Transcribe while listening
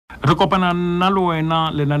Re kopana nna le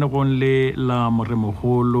wena lenanegong le la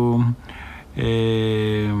moremogolo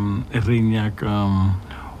re nyaka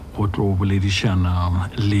go tlo boledišana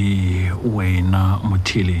le wena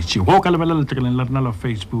motheeletši go ka lebelela letekeleng la rena la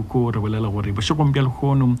Facebook re bolela gore bošegong bja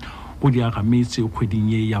lekgono go Diagametse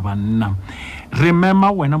kgweding ye ya banna re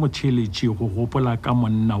mema wena motheeletši go gopola ka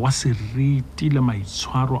monna wa seriti le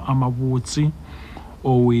maitshwaro a mabotse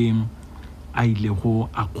owe a ilego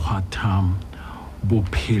a kgwatha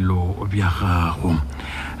bophelo bja gago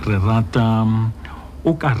re rata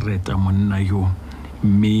o ka reta monna yo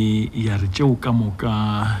mme ya re tšeo ka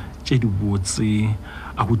moka tše di botse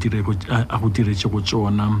a go diretšego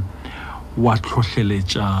tšona wa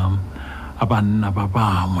tlhohleletša banna ba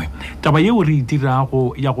bangwe taba yeo re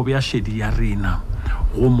dirago ya go bea šedi ya rena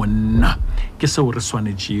go monna ke seo re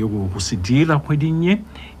swanetšego go se dira kgweding ye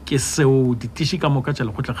ke seo ditiši ka moka tša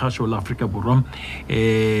lekgotlakgašo la Afrika Borwa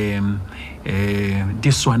di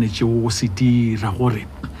swanetšego go se dira gore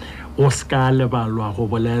o ska lebalwa go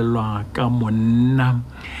bolelwa ka monna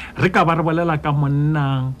re ka ba re bolela ka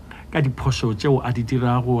monna ka diphošo tšeo a di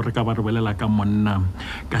dirago re ka ba re bolela ka monna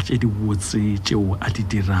ka tše di botse tšeo a di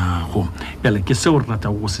dirago bjale ke seo re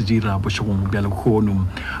ratago go se dira bošegong bja lekgono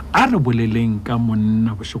a re boleleng ka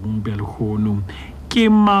monna bošegong bja lekgono ke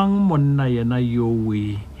mang monna yena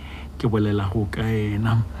yowe ke bolelago ka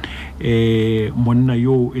ena monna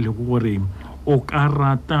yo e le gore o ka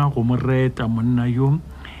rata go mo reta monna yo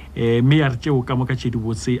mme ya re tšeo ka moka tše di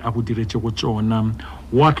botse a go diretšego tšona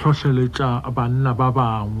wa tlhohleletša banna ba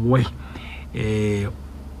bangwe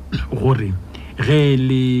gore ge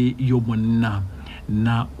le yo monna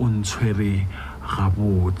na o ntshwere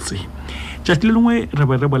gabotse tšatši le lengwe re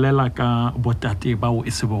be re bolela ka botate bao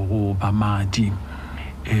e se bogo ba madi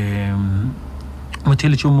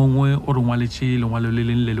motheeletši mongwe o re ngwaletše lengwalo le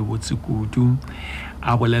leng le le botse kudu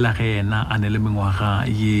a bolela ge ena a ne le mengwaga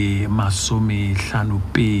ye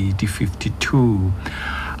 52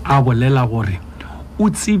 a bolela gore o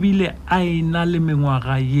tsebile a ena le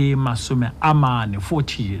mengwaga ye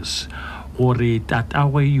 40 years gore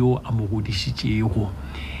tatagwe yo a mo godišitšego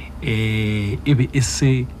e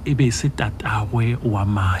be se tatagwe wa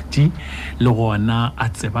madi le gona a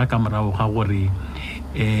tseba ka morago ga gore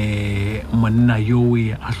monna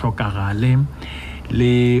yowe a hlokagale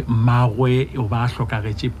le magwe o ba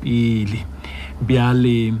hlokagetše pele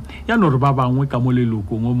bjale ya no re ba bangwe ka mo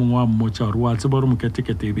lelokong o mongwe wa mmotša gore wa tseba gore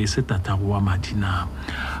moketekete e be se tatago wa madina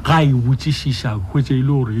ga e botšišiša hwetša ile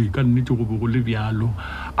gore ka nnete go be go le bjalo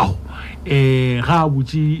ao ga a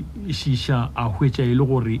botšišiša a hwetša ile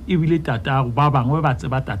gore e bile tatago ba bangwe ba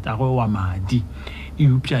tseba tatago wa madi e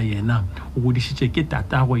upša yena o godišitše ke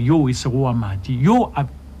tatago yo e sego wa madi yo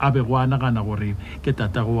a bego a nagana gore ke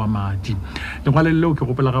tatago wa madi lengwale leo ke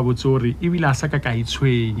gopola gabotse gore ebile a sa ka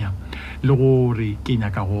itshwenya le gore ke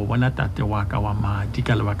nyaka go bona tate wa ka wa madi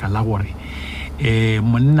ka lebaka la gore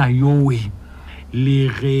monna yowe le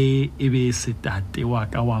ge e be se tate wa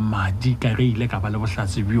ka wa madi ka ge ile ka ba le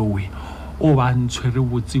bohlatse bjowe o ba ntshwere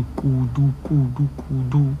botse kudu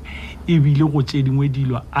ebile go tše dingwe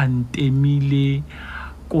dilo a ntemile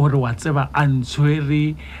gore wa tseba a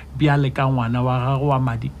ntshwere bjale ka ngwana wa gago wa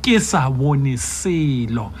madi ke sa bone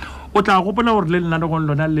selo o tla gopola gore le lenanegong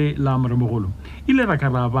lona le la moremogolo ile ra ka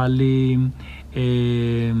ra ba le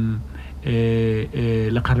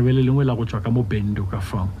lekgarebe le lengwe la go tšwa ka mo bendo ka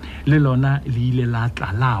fa le lona le ile la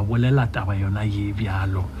tla la bolela taba yona ye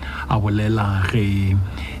bjalo a bolela ge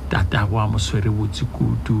tatago a moswere botse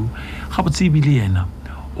kudu gabotse ebile yena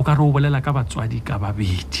o ka re o bolela ka batswadi ka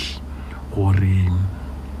babedi gore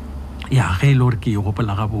ya ge le gore ke e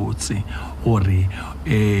gopola gabotse gore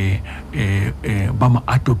ba mo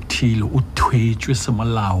adoptile o thwetšwe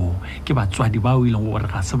semolao ke batswadi bao e leng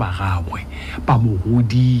gore ga se ba gagwe ba mo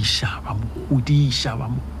godiša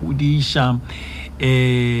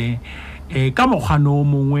ka mokgwano o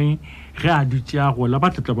mongwe ge a dutše a gola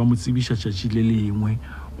ba tletla ba mo tsebiša tšatši le lengwe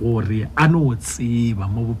gore a no tseba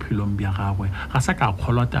mo bophelong bja gagwe ga sa ka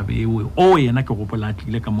kgolwa tabewe o yena ke gopola a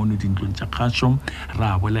tlile ka mono dintlong tša kgašo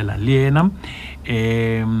ra bolela le yena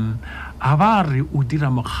a ba re o dira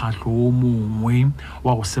mokgatlo o mongwe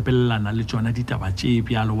wa go sepelelana le tšona ditaba tše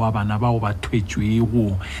bjalo wa bana bao ba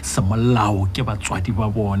thwetšwego semolao ke batswadi ba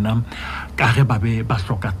bona ka ge ba be ba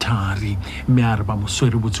hloka thari mme a re ba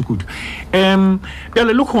moswere botse kudu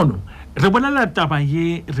bjale le kgono re bolela taba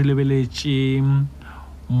ye re lebeletše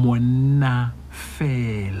monna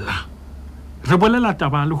fela re bolela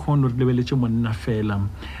taba le kgono re lebeletše monna fela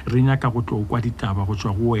re nyaka go tlo kwa ditaba go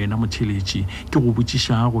tšwa go wena motheeletši ke go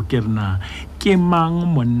botšišago ke rena ke mang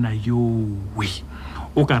monna yowe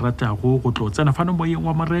o ka ratago go tlo tsena fano moyeng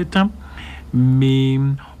wa moreta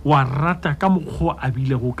mme wa rata ka mokgwa a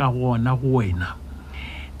bilego ka gona go wena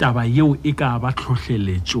taba yeo e ka ba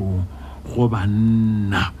tlhohleletšo go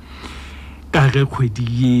banna ka ge kgwedi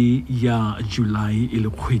ye ya July e le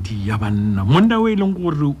kgwedi ya banna monna we leng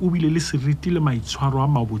gore o bile le seriti le maitshwaro a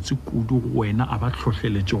mabotse kudu go wena a ba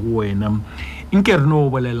tlhohleletšo go wena nke re no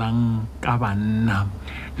bolelang ka banna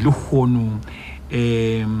le gono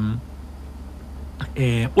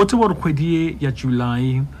o tsebo re kgwedi ye ya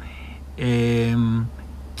July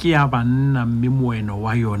ke ya banna mme moeno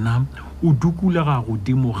wa yona o dukula ga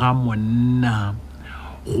godimo ga monna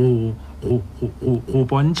go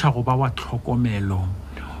bontšha go ba wa tlhokomelo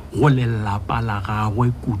go lelapa la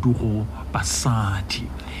gagwe kudu go basadi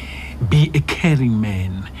be a caring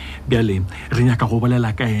man bjale re nyaka go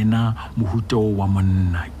bolela ka ena mohuto wa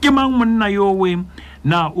monna ke mang monna yowe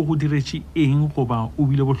na o go diretše eng goba o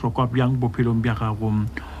bile bohlokwa bjang bophelong bja gago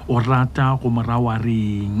o rata go morawa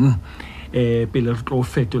reng pele re tlo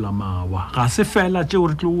fetola mawa ga se fela tšeo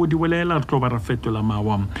re tlo di bolela re tlo ba re fetola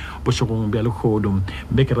mawa bošegong bja lehodo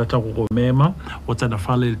mme ke rata go mema go tsena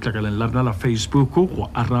fa le letlakaleng la rena la Facebook go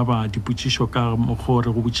araba dipotšišo ka mokgwa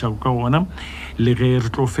re go botšago ka gona le ge re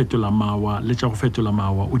tlo fetola mawa le tša go fetola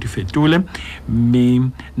mawa o di fetole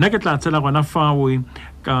mme nna ke tla tsela gona fawe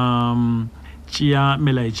ka tšea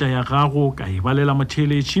melaetša ya gago ka e balela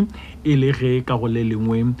motheeletši e le ge ka go le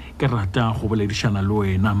lengwe ke rata go boledišana le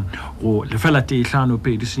wena go lefela tehlano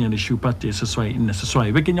pedi senyane šupa te seswai nne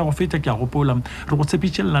seswai be ke nya go feta ke a gopola re go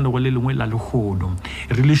tshepitšelelana go le lengwe la lehodo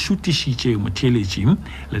re le šutišitše motheeletši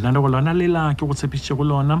lenane go lona lela ke go tshepišitše go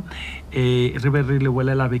lona re be re le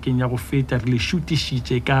bolela be ke nya go feta re le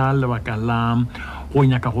šutišitše ka lebaka la go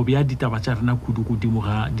nyaka go bea ditaba tša rena kudu godimo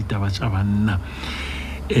ga ditaba tša banna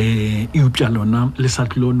e upša lona le sa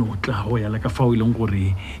tlo notla go ya le ka fao e leng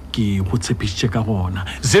gore ke go tshepišitše ka gona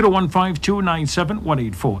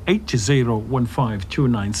 0152971848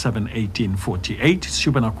 0152971848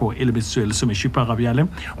 šupanako e lebesitswe lesomešupa ga bjale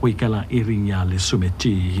go ikala e reng ya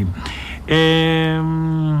lesometee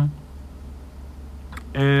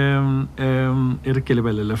e re ke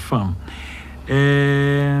lebelele fam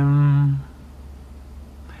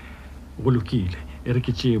go lokile e re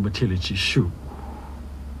ke tšee motheeletši shu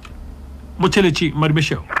motheeletši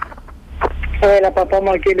maribešeo la papa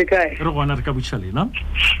ma ke le kae re gona re ka botšhalena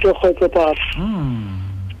ke kgwetsa papa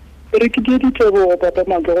re ke di ditebo papa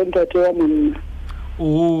ma go ntate wa monna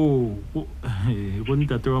go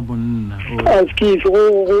ntate wa monna aski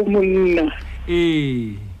go monna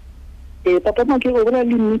papa ma ke go bona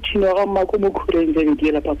le meeting wa ga mmako mo khureng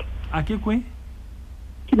ke la papa a ke kwe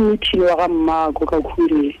ke meeting wa ga mmako ka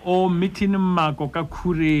khureng meeting mmako ka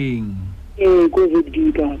khureng go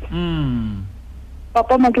zedi papa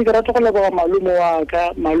papa ma ke rata go leboga malome wa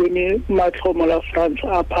ka malome matlhomo la France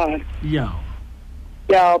a phana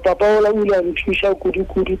ya papa o la ula nthuša kudu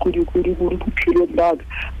bophelo ba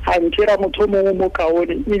ka a ntšera motho mongwe mo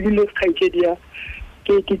kaone e bile kgaitšedi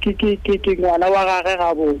ke ngwana wa gage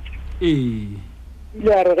gabotse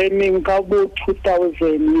ile a re ge neng ka bo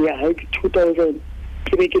 2000 ya 2000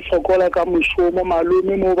 ke be ke sokola ka mošomo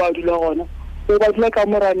malome mo ba dula gona o ba dula ka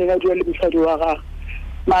moraneng a dula le mosadi wa gage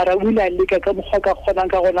mara o ile a leka ka mokgwa ka kgonang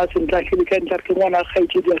ka gona sentlatlhele ka ntla ke ngwana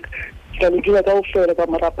kgaitšedi aka ka le dula ka go fela ka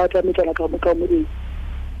morapata metsana ka moka modimo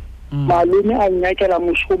malome a nyakela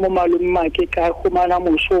mošomo malome make ka humana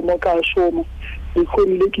mošomo ka šomo le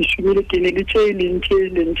kgonile ke šomile ke ne le tše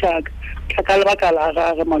lentšaka ka lebaka la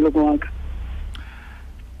gage malome wa ka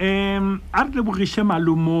a re lebogiše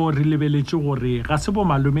malomo re lebeletše gore ga se bo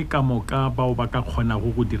malome ka moka bao ba ka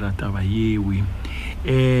kgonago go dira taba yewe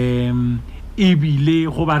ebile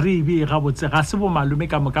goba re ebe gabotse ga se bo malome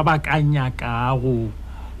ka moka ba ka nyakago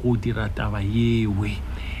go dira taba yewe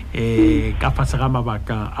ka fase ga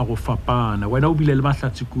mabaka a go fapana wena o bile le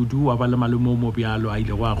mahlatsi kudu wa ba le malome mo bjalo a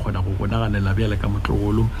ile go a kgona go bonaganela bjale ka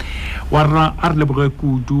motlogolo wa rra a re leboge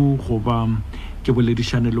kudu goba ke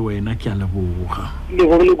boledišane le wena ke a leboga le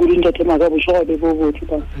go le kudu ntate maka bošoga be bo botse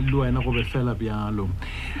ba le wena go be fela bjalo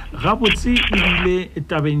gabotse ebile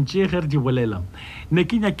tabeng tše ge re di bolela ne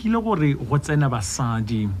ke nyakile gore go tsena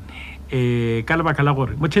basadi ka lebaka la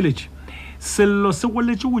gore motheeletši sello se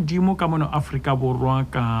goletše godimo ka mono Afrika Borwa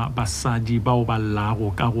ka basadi bao ba llago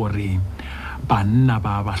ka gore banna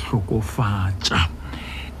ba ba hlokofatša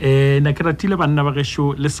na ke ratile banna ba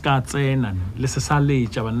gešo le ska tsena le se sa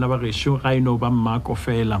letša banna ba gešo ga eno ba mmako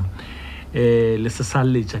fela le se sa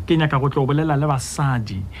letša ke nyaka go tlo bolela le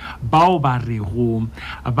basadi bao ba rego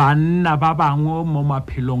banna ba bangwe mo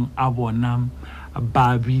maphelong a bona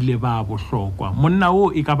ba bile ba bohlokwa monna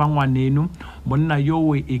o e ka ba ngwaneno monna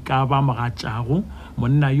yo e ka ba mogatšago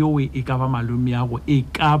monna yo e ka ba malome yago e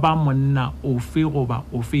ka ba monna ofe goba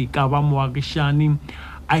ofe e ka ba moagišane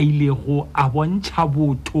a ilego a bontšha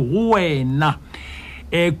botho go wena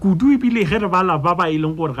kudu ebile ge re bala ba ba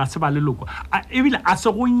ileng gore ga se ba leloko ebile a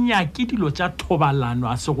se go nyake dilo tša thobalano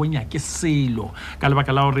a se go nyake selo ka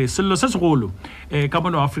lebaka la gore sello se segolo ka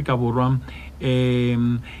mono Afrika Borwa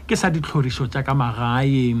ke sa ditlhorišo tša ka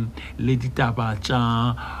magae le ditaba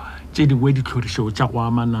tše dingwe ditlhorišo tša go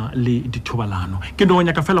amana le dithobalano ke no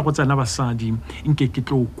nyaka fela go tsena basadi nke ke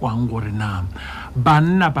tlo kwang gore na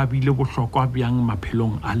banna ba bile bohlokwa bjang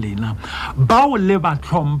maphelong a lena bao le ba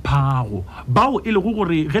tlhomphago bao e le go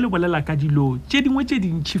gore ge le bolela ka dilo tše dingwe tše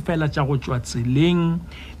dintši fela tša go tšwa tseleng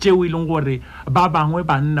tšeo e leng gore ba bangwe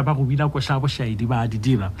banna ba go bina koša bošaedi ba di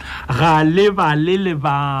dira ga le ba le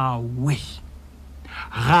bawe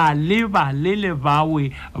ga le ba le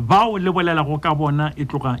bawe bao le bolela go ka bona e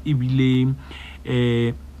tloga e bile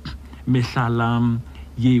mehlala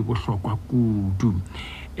ye bohlokwa kudu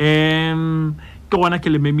ke gona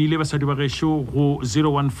ke le memile basadi ba gešo go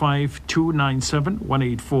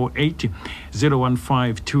 0152971848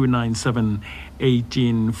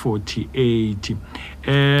 0152971848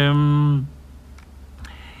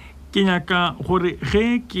 ke nyaka gore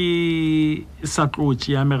ge ke sa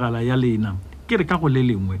tlotše ya megala ya lena ke re ka go le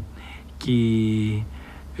lengwe ke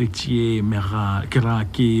tšee mega ke ra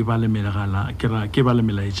ke ba le megala ke ba le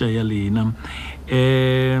melaetša ya lena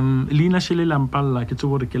leina šele lampalla ke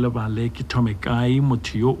tsebo re ke le bale ke thome kae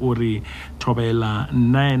motho yo o re thobela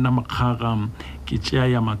nna ena mokgaga ke tšea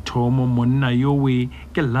ya mathomo monna yo we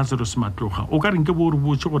ke Lazarus Matloga o ka reng ke bo re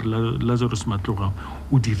botse gore Lazarus Matloga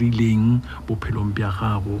o dirileng bophelong bja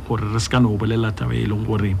gago gore re ska no bolela taba e leng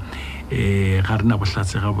gore ga rena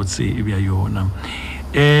bohlatse ga botse e bja yona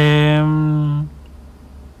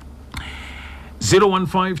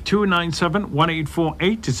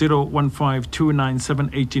 0152971848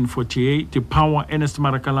 0152971848 the power Ernest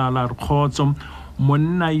Marakalala Khotso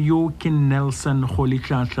monna yo ke Nelson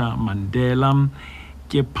Kholitlahla Mandela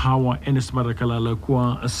ke power Ernest Marakalala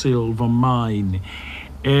kwa Silver Mine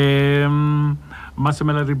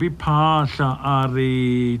masemela re bi phahla a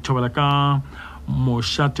re thobela ka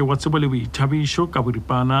mošate wa tsebo le boithabišo ka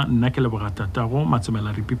boripana nna ke le bogatatago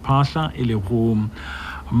matsemela re bi phahla e le go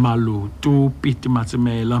maloto pete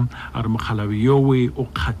matsemela a re mokhalabi yowe o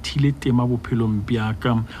kgathile tema bophelong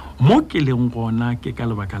bjaka mo ke leng gona ke ka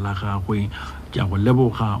lebaka la gagwe ke a go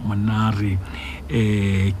leboga monare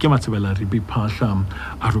ke matsemela re bi phahla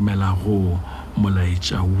a romela go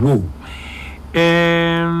molaetša wo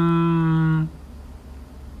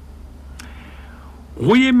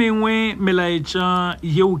go ye mengwe melaetša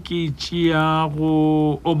yeo ke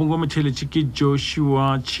tšeago o mongwe motheeletši ke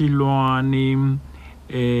Joshua Chilwane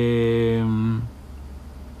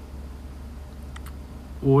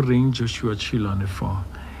o reng Joshua Chilwane for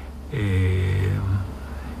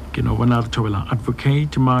ke no bona re thobela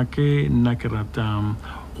advocate make nna ke rata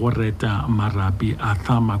go reta marabi a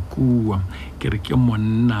thamakua ke re ke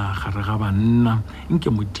monna gare ga banna nke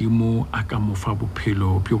modimo a ka mofa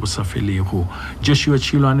bophelo bjo bo sa felego Joshua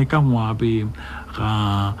Chilwane ka ngwabe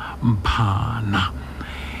ga mphana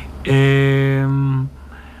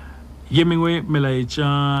ye mengwe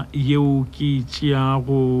melaetša yeo ke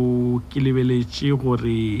tšeago ke lebeletše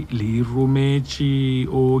gore le rometše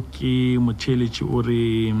o ke motheeletši o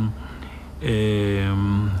re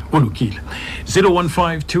olukile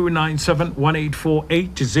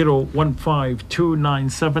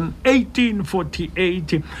 0152971848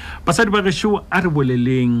 0152971848 basadi ba gešo a re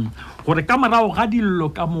boleleng gore ka morago ga dillo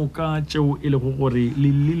ka moka tšeo e lego gore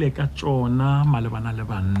le lile ka tšona malebana le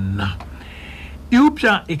banna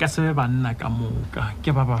eupša e ka sebe banna ka moka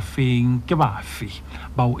ke ba feng ke bafe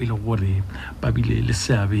bao e le gore ba bile le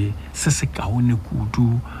seabe se se kaone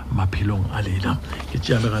kudu maphelong a lena ke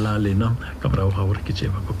tšea legala a lena ka morago ga gore ke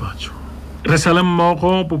tšee bakopatšo re sale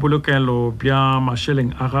mmogo bobolokelo bja mašeleng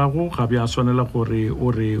a gago ga bja swanela gore o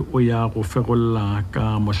re o ya go fegolla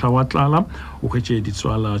ka mohla wa tlala o hwetše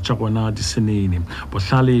ditswala tša gona di senene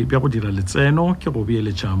bohlale bja go dira letseno ke go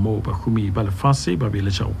beeletša mo bahumi ba lefase ba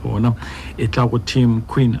beeletša go bona e tla go team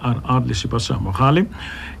Queen RR le šipa sa mogale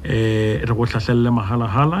re go hlahlelele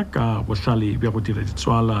mahala-hala ka bohlale bja go dira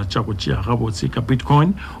ditswala tša go tšea gabotse ka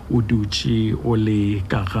Bitcoin o dutše o le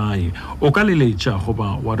ka gae o ka leletša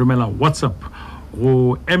goba wa romela WhatsApp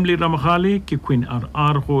go Emily Ramagale ke Queen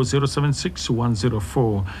RR go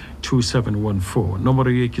 0761042714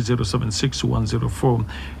 nomoro ye ke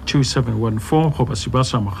 0761042714 go ba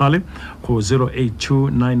sibasa Ramagale go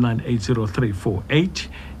 0829980348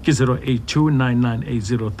 ke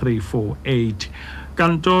 0829980348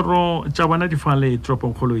 kantoro tša bona di fa le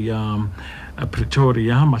toropokgolo ya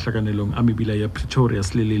Pretoria mahlakanelong a mebila ya Pretoria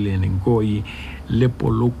seleleleng koi le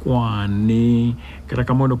Polokwane ke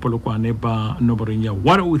reka mono Polokwane ba nomorong ya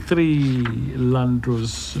 103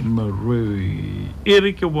 Landros Maroi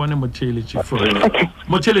ere ke bone motheeletši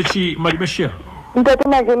motheeletši madibešia ntate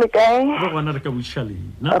magele kae re gona re ka bušale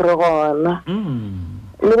na re gona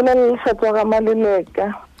le bona le shatwa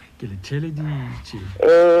maleleka ke le theleditše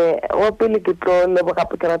wa pele ke tlo le boga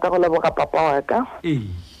ke rata go le boga papa wa ka ke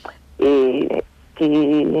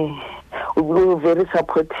we very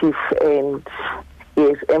supportive and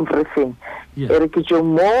yes everything ere ke tšo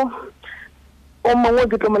mo o mongwe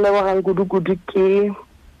ke tlo mo lebogang kudu ke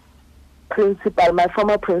principal my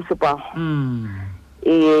former principal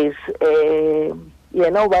yes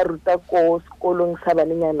yena o ba ruta ko sekolong sa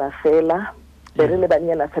banenyana fela bere le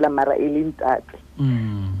banenyana fela mara e le ntate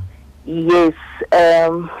yes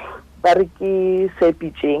ba re ke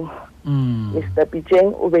Sepitšeng Mr.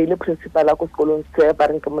 Picheng o beile principal a ko sekolong se ba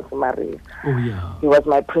reng ke Motsemareng he was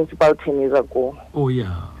my principal 10 years ago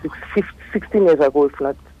 16 years ago if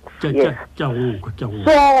not yes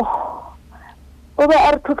so o be a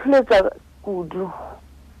re tlhohleletša kudu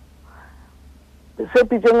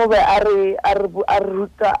Sepitšeng o be a re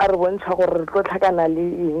ruta a re bontšha gore re tlo tlhakana le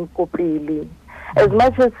eng ko pele as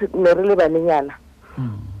much as ne re le banenyana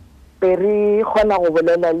be re kgona go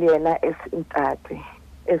bolela le yena as ntate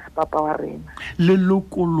as papa wa rena le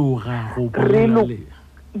lokologa go bolela le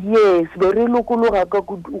yes be re lokologa ka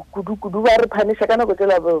kudu ba re punisha kana go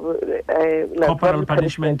tela corporal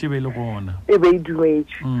punishment be le gona e be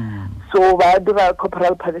dumetše so ba dira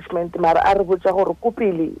corporal punishment mara a re botsa gore ko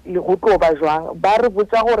pele le go tlo ba jwang ba re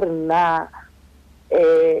botsa gore na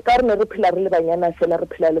ka re ne re phela re le banyana fela re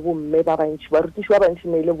phela le bomme ba bantši ba rutiši ba bantši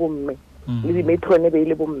ne le bomme le dimetrone be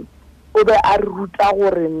le bomme o be a ruta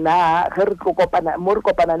gore na ge re tlo kopana mo re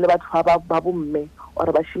kopana le batho ba bomme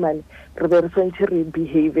or bashimane re be re swantse re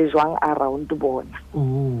behave jwang around bona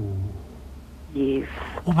yes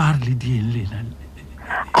o ba re le dieng lena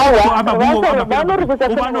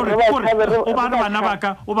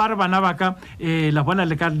o ba re bana baka la bona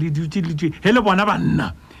le ka le duty he le bona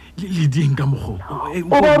banna le dieng ka mogo o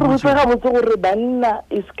ba re botse ga botse gore banna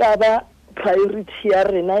is ka ba priority ya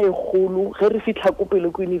rena e golo ge re fitla ko pele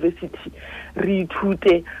ko university re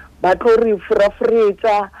ithute ba tlo re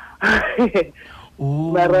frafretsa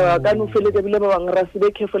mara ka no fele ke bile ba bang ra se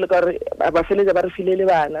be careful ka re ba fele ba re filele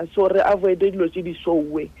bana so re avoid dilo tse di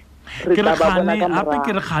sowe re tla ba bona ka mara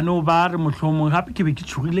ke re gano ba re mohlomong gape ke be ke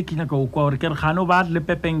tshogile ke nyaka go kwa gore ke re gano ba le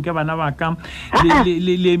pepeng ke bana ba ka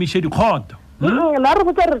le emishe dikgoto la re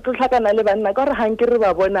botsa re tlhakana le banna ka re hang ke re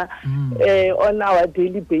ba bona on our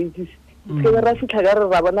daily basis ke be ra fitla ka re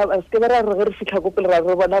ra bona ke be ra re fitla go pele ra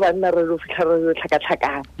re bona banna re lo fitla re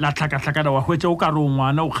tlhaka la tlhaka wa hwetša o ka re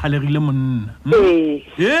ngwana o kgalegile monna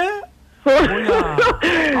le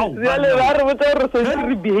ba re botsa re so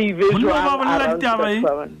re behave jwang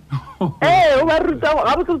o ba ruta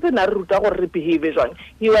ga botse na re ruta gore re behave jwang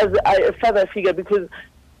he was a father figure because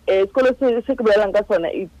sekolo se ke bolelang ka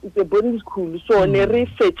sona it's a boarding school so ne re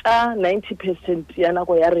fetša 90% ya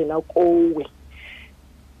nako ya rena kowe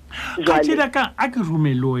ka tsela ka a ke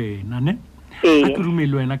rumelo wena ne a ke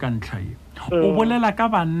rumelo wena ka ntlhae o bolela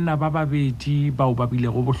ka banna ba babedi ba o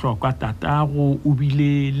babile go bohlokwa tatago o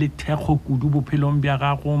bile le thekgo kudu bophelong bja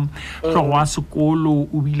gago tlogo wa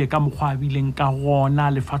sekolo o bile ka mokgwa bileng ka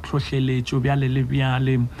gona le fa tlhohleletšo bja le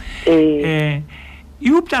bjale e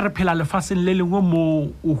upta re phela lefaseng le lengwe mo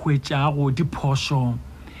o hwetšago diphoso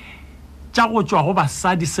tša go tšwa go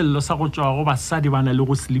basadi sello sa go tšwa go basadi bana le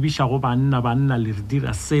go se lebiša go banna le re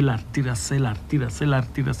dira sela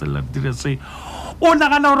o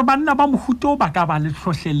nagana gore banna ba mohuto ba ka ba le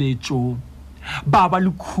tlhohleletšo ba ba le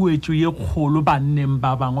khuetšo ye kgolo banneng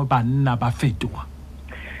ba bangwe banna ba fetoga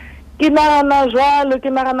ke nagana jalo ke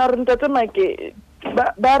nagana gore ntate make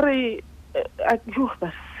ba re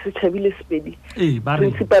se thabile Sepedi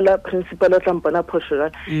principal o tlampona phošola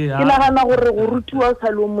ke nagana gore go rutiwa sa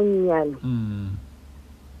le monnyane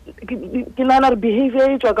ke nagana re behavior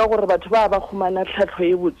e tswa ka gore batho ba khumana tlhatlho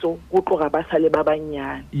e botso go tloga ba sa le ba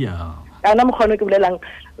banyane ana mokgone ke bolelang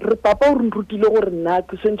re papa o re rutile gore nna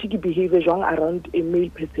ke swantse ke behavior jwang around a male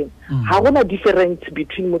person ha gona difference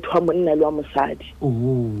between motho wa monna le wa mosadi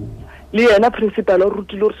le yena principal o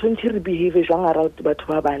rutile gore swantse re behave jwang around batho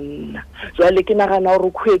ba banna jwale ke nagana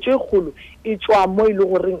gore kgwetšo e kgolo e tswa mo ile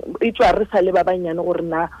gore e tswa re sa le ba banyane gore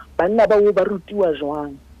na banna ba o ba rutiwa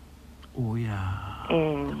jwang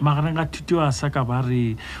magareng ga thuto a sa ka ba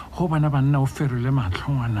re go bana banna o ferole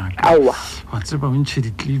matlhongwanaka awa wa tseba o ntšhe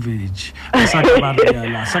di-cleavage sa ka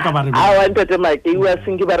ba re awa ntate make wa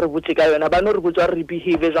senke ba re botse ka yona ba no re botswa re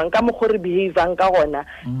behave jang ka mokgo re behavang ka gona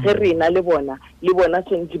ge rena le bona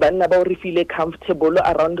tshwantse banna ba o re feel comfortable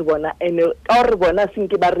around bona and ka re bona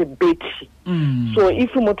senke ba re betty so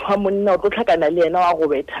if motho wa monna o tlo tlhakana le yena wa go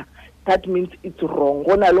betha that means it's wrong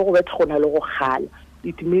go na le go betha go na le go kgala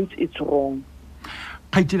it means it's wrong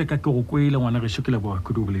kgaitile ka ke go kwele ngwana ge shokela bo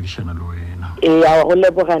ka do boledišana le wena a go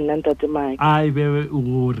leboga nna ntate make a be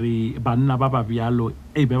gore banna ba ba bjalo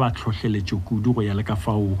e be ba tlhohleletše kudu go ya le ka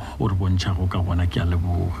fao o re bontšha go ka gona ke a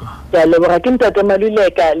leboga ke ntate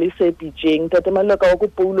maluleka le sepitšeng ntate maluleka wa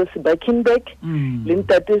ko Paulo Sebakenberg le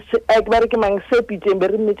ntate ba re ke mang sepitšeng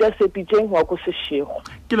be re mmetša sepitšeng wa ko Seshego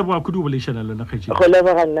ke leboga kudu go boledišana le wena kgaitile go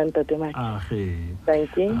leboga nna ntate make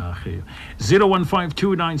thank you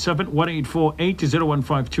 0152971848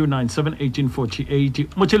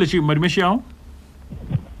 0152971848 motheeletši madimeši ao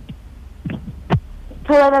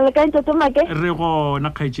Thola le ka ntate make re gona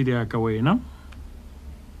kgaitšedi ya ka wena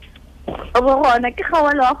o bo gona ke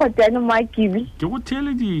kgawalo wa go tsena mo akibi ke go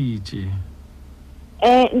theeleditše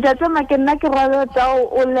ntate make nna ke rabata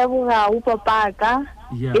o leboga o papaka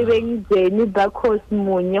e beng Jenny Bakos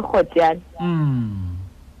monye go tsena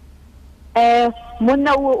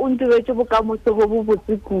monna o ntebetse bokamoso bo bo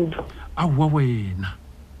botse kudu aowa wena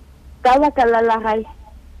ka baka la gae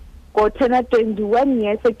ko 21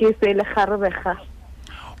 years ke se le garebega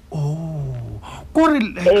kore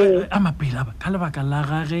a mapela ka lebaka la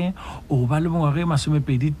gage o ba le mongwage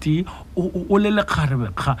masomepedi o le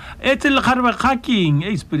lekgarebekga etse lekgarebekga keng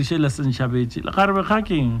e spiritual sentšhabetse lekgarebekga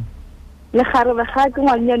keng lekgarebekga ke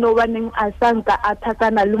ngwanyane o baneng a sanka a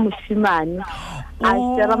thakana le moshimane a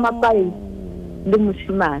tsera mapai le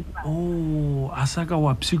moshimane a sa ka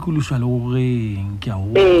wa psikoloswa le go geng ke a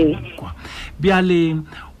kwa bjale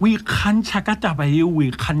o ikgantšha ka taba ye o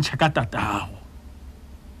ikgantšha ka tatago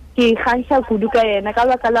ke ikgantšha kudu ka yena ka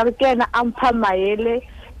baka la re ke yena a mpha maele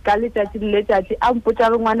ka letšatši le letšatši a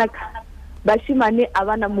mpotša re ngwanaka bašimane a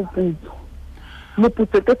bana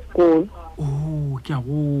moputso ke sekolo ke a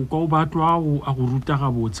go kwa o batlo a go ruta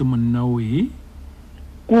gabotse monna oe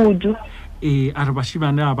kudu a re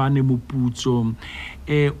bašimane a bane moputso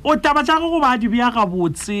o taba tša go ba di bja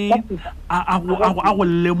gabotse a go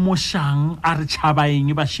lemošang a re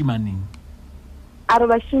tšhabaeng bašimaneng a re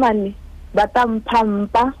bašimane ba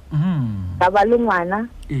tampampa ka ba le ngwana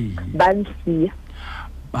ba nsia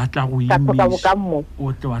ba tla go imiša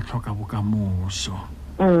o tle wa tlhoka bokamoso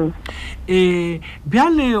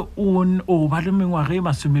bjale o ba le mengwaga e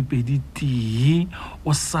masomepedi tee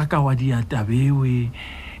o saka wa diatabewe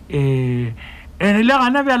ene le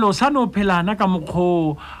gana bjale o sa no phelana ka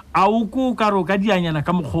mokgwa a o ko ka ro ka dianyana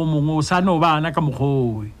ka mokgwa mongwe o sa no bana ka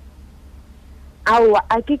mokgwa aowa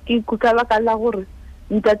a ke ikuka baka la gore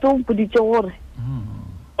ntate o mpoditše gore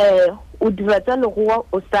o dira tša legoa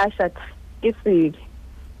o sa šata ke sele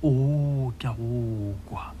ke a go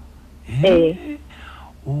kwa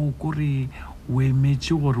o kore o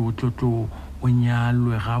emetše gore o tlotlo o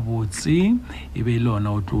nyalwe gabotse e be le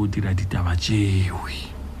ona o tlo dira ditaba tšewe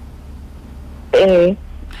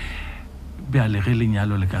bjale ge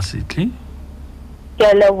lenyalo le ka setle ke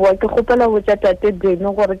a leboa ke kgopela botša tate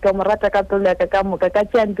deno gore ke mo rata ka pelo yaka ka moka ka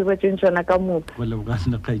tšea ntiretseng tšona ka moka go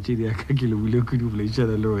lebogana kgaitšedi yaka ke lebile ko di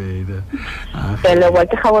bolaišana le wena ke a leboa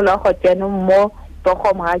ke kgabolo wa go tseno mo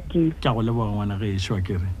togomo ga kile ke a go leboga ngwana ge ešwa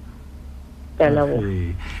kere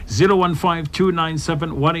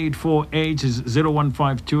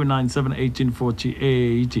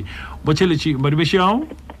 0152971848 motheeletši madimeši ao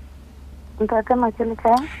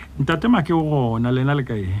ntate make o gona lena le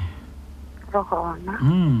kae re gona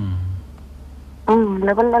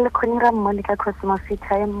le bolla le khonira mmone ka Cosmos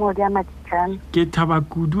City mo dia madikana ke thaba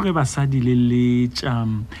kudu ge basadi le letša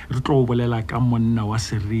re tlo bolela ka monna wa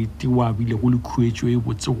seriti wa bile go le khuetšo e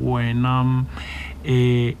botse go wena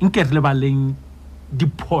nke re le baleng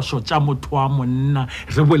diphoso tša motho wa monna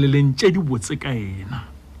re boleleng tše di botse ka ena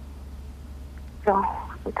so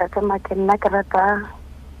ntate make nna ke rata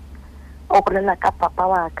o bolela ka papa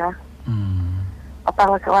wa ka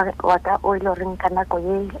papa wa ka o ile reng ka nako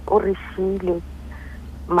ye o re šile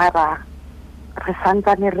mara re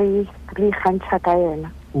santsane re ikgantšha ka yena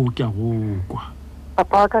ke a go kwa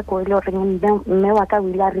papa wa ka ko ile reng mme wa ka o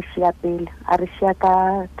ile a re šia pele a re šia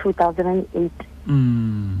ka 2008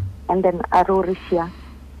 and then a re o re šia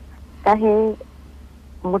ka he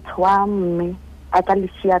motho wa mme a ka le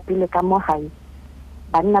šia pele ka mo gae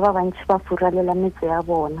banna ba bantši ba furalela metse ya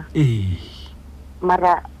bona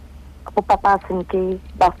mara go papa senke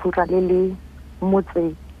ba furalele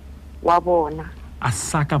motse wa bona a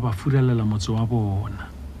saka ba furelela motse wa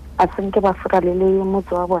bona a senke ba furalele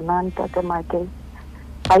motse wa bona ntate make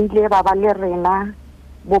ba ile ba ba le rena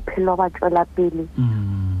bophelo ba tswela pele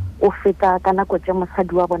o feta ka nako tse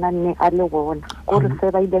mosadi wa bona nne a le bona gore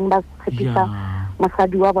se ba ileng ba tshepisa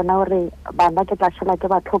mosadi wa bona gore bana ke tla shela ke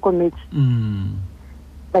ba tlhokometse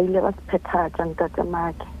ba ile ba sephetha ntate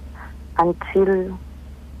make until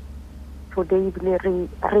today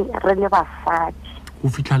re le basadi o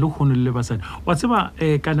fitla le khono le basadi wa tseba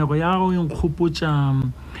kanego ya go nkgopotsa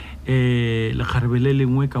le kharebele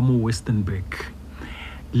lengwe ka mo Westernburg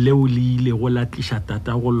leo le ile go latlisha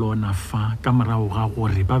tata go lona fa ka morago ga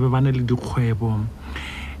gore ba be bana le dikgwebo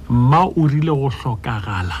mma o rile go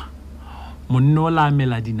hlokagala monno la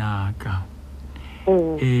mela dinaka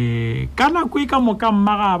kana kwe ka moka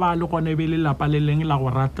mmaga ba le gone be le lapa le leng la go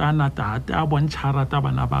ratana tata a bontšha rata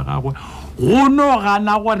bana ba gagwe go no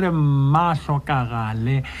gana gore mma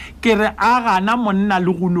hlokagale ke re a gana monna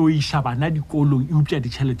le go no isa bana dikolong e upša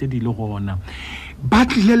ditšhelete di le gona ba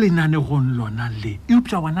tlile lenanegong lona le e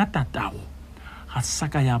upša bona tatago ga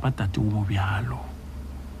saka ya ba tate o mo bjalo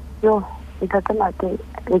yo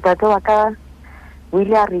ntate wa ka o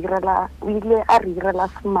ile a re irela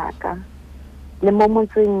semaka le mo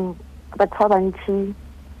motseng batho ba bantši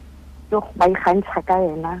yo ba ikgantšha ka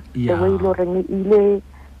yena the way le reng ile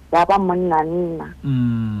ya ba monna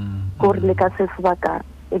gore le ka se sebaka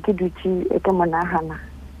e ke dutse e ke monagana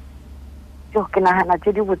yo ke nagana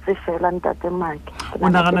tse di botse fela ntate make o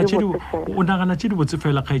nagana tse di botse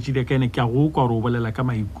fela kgaetšedi ka ene ke a go kwa gore o bolela ka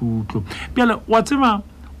maikutlo pele wa tseba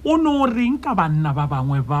o no reng ka banna ba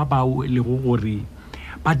bangwe ba bao le go gore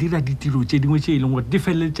ba dira ditiro tse dingwe tse e leng gore di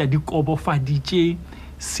feleletša di kobofaditše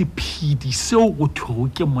sephedi seo go thogo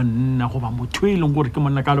ke monna goba motho e leng gore ke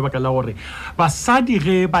monna ka lebaka la gore basadi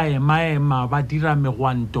ge ba ema ba dira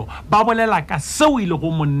megwanto ba bolela ka seo e le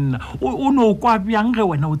go monna o no kwa bjang ge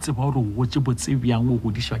wena o tseba gore o gotse botse bjang o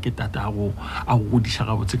godišwa ke tatago a go godiša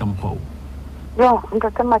gabotse ka mokgwa o yo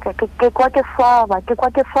ntate maka ke kwa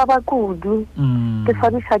ke swaba kudu ke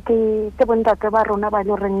swabisha ke bontate ba rona ba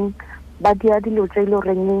le reng ba dia dilo tse le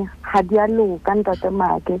reng ga dia loka ntate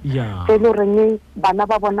make tse le reng bana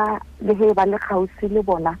ba bona le he ba le gausi le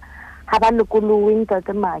bona ga ba lokolowe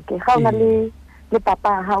ntate make ga ona le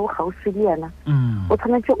papa ha o gausi le yena o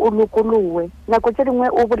tshwanetse o lokolowe nako tse dingwe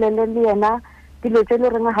o bolele le yena dilo tse le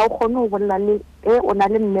reng ga o kgone o bolela le o na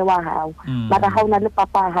le mme wa hao mara ga o na le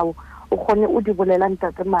papa hao o kgone o di bolela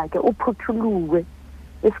ntate make o phuthuluwe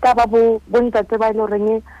e ska ba bo ntate ba le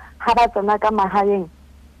reng ga ba tsena ka mahaeng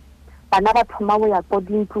bana ba thoma go ya ko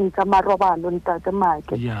dintlong tsa marobalo ntate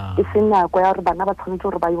make e se nako ya gore bana ba tshwanetse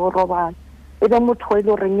gore ba yo robala e be motho e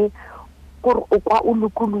le reng gore o kwa o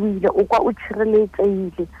lokologile o kwa o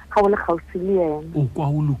tšhireletšegile ga o le gausi le yena o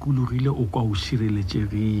kwa o lokologile o kwa o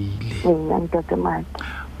tšhireletšegile ntate make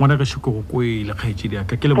ngwana ka šoko go kwele kgaetšedi ya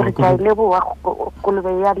ka ke leboa kolobe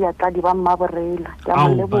ya diatla di ba mmaborela ke a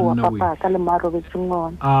mo leboa papa ka le marobetseng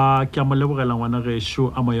ona ke a mo lebogela ngwana gešo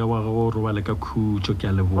a moya wa gago o robale ka khutšo ke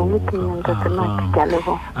a leboga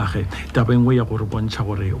age taba engwe ya gore bontšha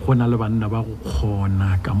gore go na le banna ba go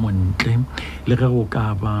kgona ka montle le ge go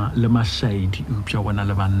ka ba le mašaedi upša gona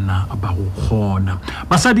le banna ba go kgona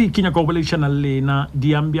basadi ke nyaka go boledišana le lena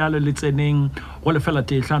diambjalo le tseneng go lefela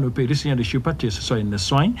tehlano pedi senya dešupa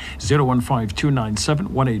teseswai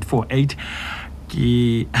 0152971848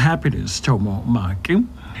 ke happiness tšeo make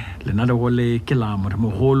lena le gole ke la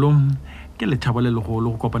moremogolo ke lethabo le legolo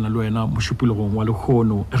go kopana le wena mošupulegong wa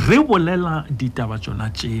lekgono re bolela ditaba tsona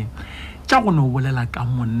tše tša go no bolela ka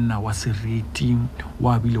monna wa seriti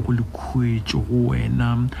wa bile go lekhuetše go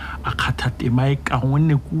wena a kgatha tema e ka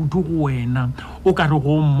gonne kudu go wena o ka re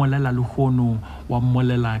go mmolela lekgono wa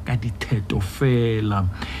mmolela ka ditheto fela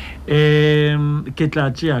ke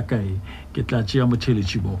tla tšea kae ke tla tšea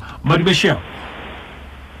motheeletši bo madibešea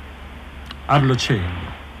a re lotšheng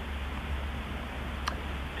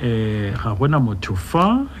ga gona motho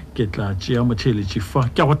fa ke tla tšea motheeletši fa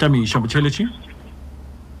ke a go tameiša motheeletši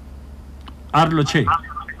a re lotšheng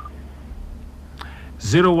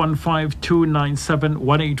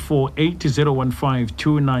 0152971848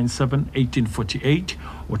 0152971848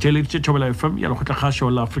 o theeleditše thobela fm ya lekgotla kgašo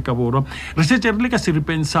la afrika borwa re šetše re le ka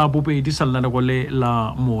seripeng sa bobedi sa lenanego le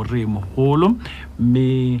la moremogolo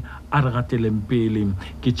mme a re gateleng pele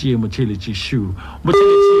ke tšee motheeletši shu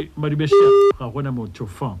motheeletši madibešea ga gona motho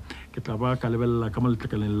fa ke tla ba ka lebelela ka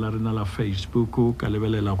moletlekaleng la rena la facebook ka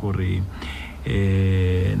lebelela gore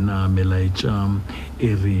na melaetša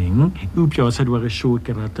e reng e upša basadi wa gešo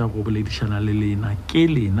ke rata go boledišana le lena ke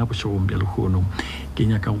lena bošegong bja lekgono ke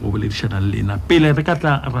nyaka go boledišana le lena pele re ka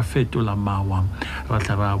tla ra fetola mawa ra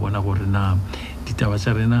tla ra bona gore na ditaba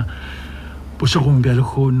tša rena bošegong bja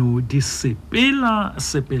lekgono di sepela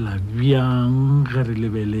bjang ge re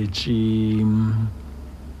lebeletše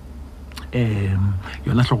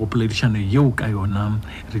yona tlhogopoledišano yeo ka yona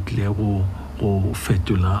re tlile go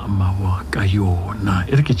fetola mawa ka yona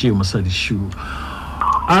e re ke tšeo mosadišu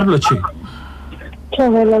a re lotšhe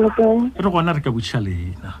re gona re ka botša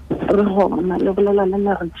lena re gona le bolela le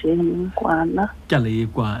Mary Jane kwana ke le ye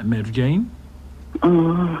kwa Mary Jane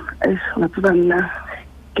wa tseba nna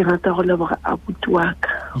ke rata go leboga abuti wa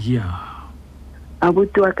ka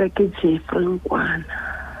abuti wa ka ke Jeffrey Nkwana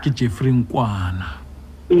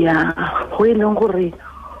ya go e leng gore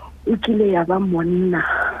o kile ya ba monna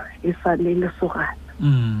e sa le lesogana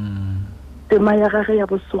tema ya gage ya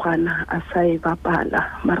bosogana a sa e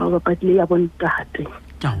bapala mara o bapadile ya bontate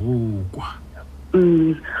ka go kwa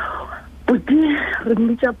puti re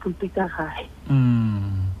mmitša puti ka gae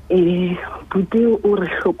puti o re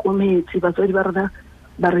hlokometse batswadi ba rena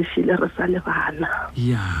ba re šile re sa le bana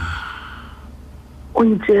o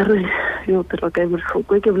ntse re yo pero ka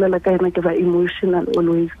bohloko ke bolela ka ena ke ba emotional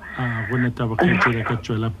always go neta ba kgetšela ka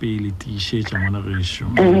tšwela pele tiišetša ngwana gešo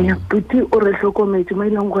puti o re hlokometse mo e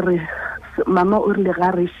leng gore mama o rile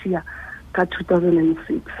ga re šia ka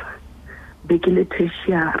 2006 be ke le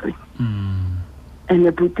tertiary and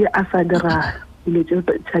puti a sa dira ile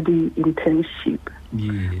tša di-internship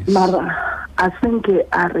mara a senke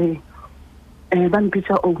a re ba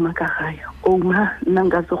mpitša Oma ka gae Oma nna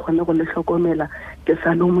nka se kgone go le hlokomela ke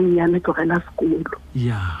sa le monnyane tlogela sekolo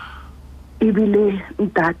ebile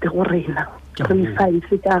ntate go rena re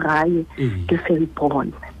isaise ka gae ke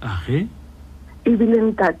Selborne ebile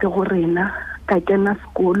ntate go rena ka kena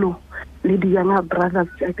sekolo le di-younger brothers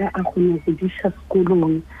tsaka a kgone go diša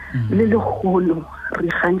sekolong le legolo re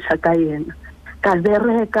kgantšha ka yena ka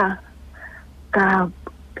bereka ka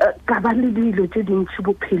ba le dilo tše dintši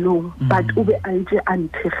bophelong but o be a ntše a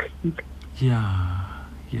nthegile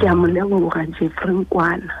ke a mo leboga Jeffrey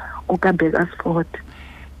Nkwana o ka Bakersford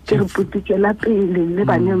ke re putikela pele le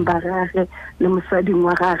baneng ba gage le mosading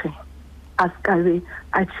wa gage a sekabe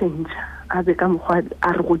a change a be ka mokgwa a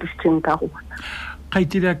re godišitšeng ka gona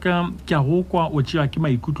kgaitedi ka ke a go kwa o tšewa ke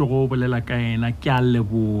maikutlo go bolela ka ena ke a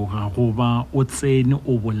leboga goba o tsene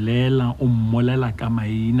o bolela o mmolela ka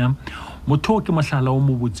maina motho ke mohlala o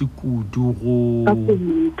mo botse kudu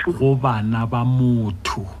go bana ba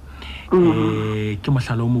motho ke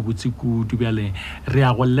mohlala o mo botse kudu bjale re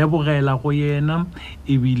a go lebogela go yena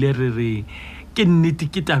ebile re ke nnete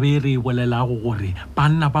ke tabe re bolela go gore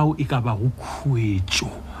banna bao e ka ba go khuetšo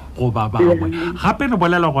go ba bangwe gape re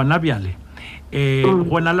bolela gona bjale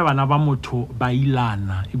gona le bana ba motho ba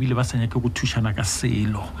ilana ebile ba sanya ke go thušana ka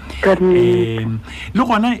selo le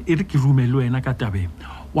gona e re ke rumele wena ka tabe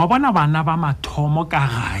wa bona bana ba mathomo ka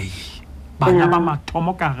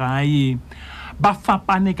gae ba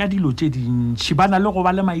fapane ka dilo tše dintši bana le go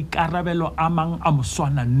ba le maikarabelo a mang a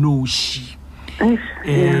moswana noši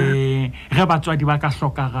ge batswadi ba ka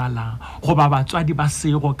hlokagala goba batswadi ba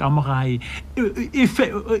sego ka mogae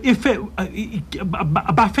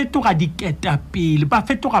ba fetoga diketapele ba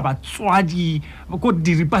fetoga batswadi ko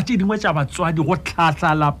diripa tše dingwe tša batswadi go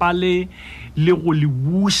tlhahla lapa le go le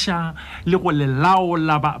buša le go le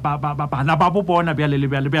laola bana ba bo bona bjale le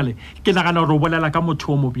bjale ke nagana gore o bolela ka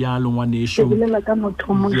motho o mo bjalo ngwanešo ke bolela ka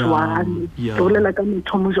motho mo jwale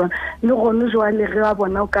le gone jwale ge ba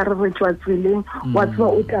bona o ka re re tšwa tseleng wa tseba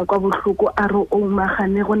o tla kwa bohloko a re o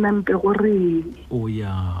magane go nampe go reng go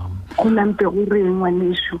nampe go reng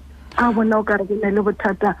ngwanešo a bona o ka re bona le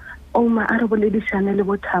bothata Oma a re boledišane le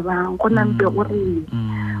bothabang go nampe go reng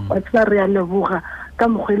wa tseba re a leboga ka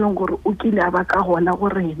mokgweleng gore o kile a ba ka gona go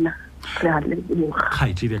rena re a leboga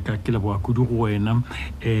kgaitedi ka ke leboga kudu go wena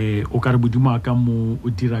o ka re bodimo ka mo o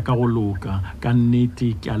dira ka go loka ka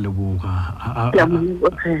nnete ke a leboga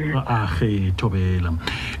a ge thobela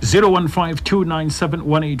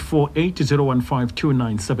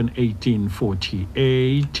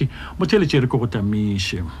 0152971848 motheeletši re ke go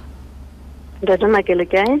tamiše Data makele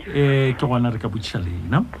kae ke gona re ka botša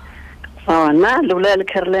lena na le bolela le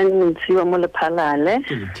Caroline Ntshiwa mo Lephalale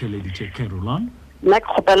ke le theleditše Caroline nna ke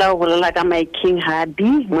kgopela go bolela ka my king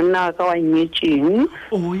Habi monna wa ka wa nyetšeng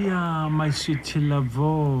my sweet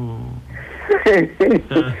lavo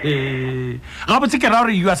ga botse ke ra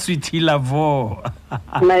gore you are sweet lavo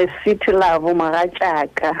my sweet lavo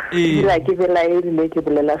magatšaka ebile ke bela erile ke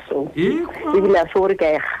bolela so ebile a se gore ka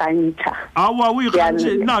e kgantšha awa o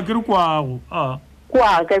ikgantše nna ke re kwago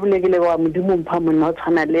kwa ka ebile ke leboga modimo mpha monna o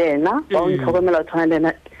tshwana le ena ba o ntlhokomela o tshwana le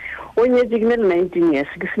ena o nyetse ke ne le 19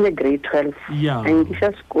 years ke senye grade 12 a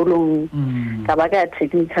nkiša sekolong ka ba ka ya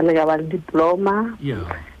technical ka ba le diploma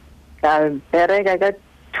ka bereka ka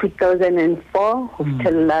 2004 go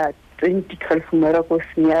fitlhelela 2012 mara go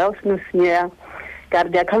senya o seno senya ka re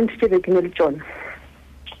di-account tše be ke ne le tšona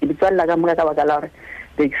ke di tswalela ka moka ka baka la gore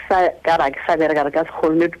be ke sa bereka re ka se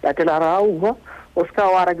kgone di patela ra aowa o se ka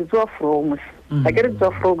wa ra ke tsewa from ga ke re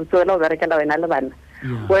tsewa from ke tswela o berekela wena le banna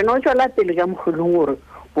wena o tswela pele ka mokgolong gore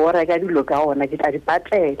bo reka dilo ka ona ke tla di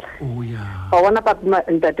patela ga bona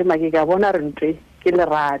ntate make ka bona re ntwe ke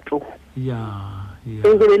lerato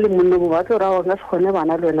ke le monna mo batho ra ona se khone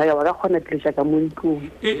bana le wena ba ka khona tlisha ka mo ntlong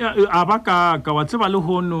a ba ka wa tseba le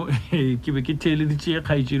hono ke be ke thele di tše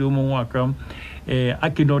kgaitšedi o mongwe wa ka a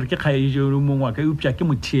ke no re ke kgaitšedi o mongwe wa ka upša ke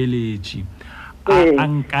motheeletši a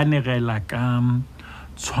nkanegela ka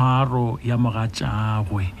tshwaro ya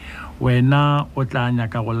mogatšagwe wena o tla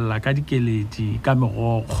nyaka go lla ka dikeledi ka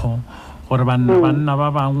megokgo gore banna ba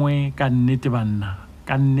bangwe ka nnete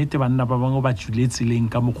banna ba bangwe ba tšuletseleng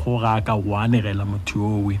ka mokgwa ga ka wanegela motho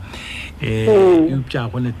owe upša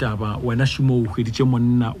go letaba wena šumo o hweditše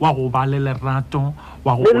monna wa go ba le lerato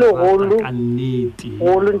wa go rata ka nnete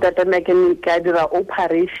golo ntatamake ka dira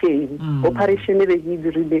operation be ke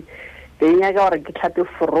dirile be nyaka gore ke tlhape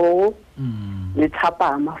foro le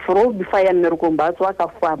thapama foro before ya mmerekong ba tswa ka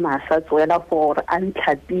fa masa tswela for gore a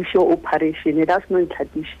ntlhapiše operation that's no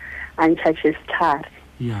ntlhapiše a ntšhaše setlhare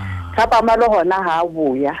thapama le gona ga a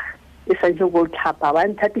boya e santse go thapa ba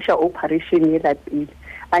nthapiša operation e la pele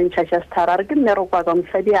a ntšhaša setlhare a re ke mmereko wa ka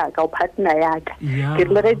mosadi yaka o partner yaka ke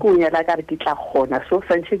re le ge ke o nyala ka re ke tla kgona so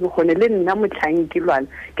santse ke kgone le nna motlhang ke lwana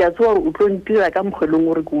ke a tsewa gore o tlo ntira ka mokgwelong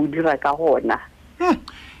gore ke o dira ka gona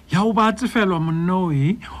ya o ba tsefelwa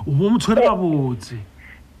monnoe o bo motshwere ga botse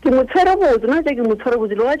ke motshwere botse no ke motshwere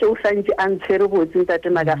botse le wa tse o santse a ntshwere botse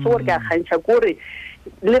ntate maka se gore ke a kgantšha kore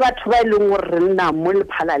le batho ba ileng gore re nna mo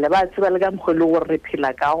lephalale ba tseba le ka mokgwele gore re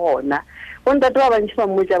phela ka gona go ntate ba bantši ba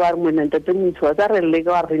mmotsa ba re monna ntate montho wa tsa re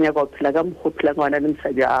leke wa re nyaka go phela ka mokgwa phela ka gona le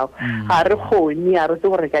mosadi gago ga re kgone a re tse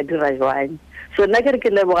gore ka dira jwang so nna ke re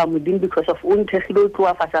ke leboga modimo because of o nthegile o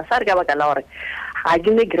tloa fasa sa re ka baka la gore ga ke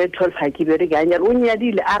ne grade 12 ga ke bereke a nyale o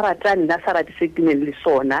nyadile a rata nna sa rate se ke neng le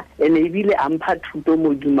sona ene ebile a mpha thuto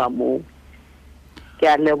modimo moo ke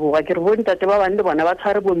a leboga ke re bontate ba bane le bona ba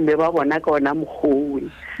tshware bomme ba bona ka ona mokgowe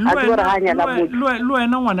a tse gore ga nyala le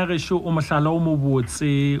wena ngwana gešo o mohlala o mo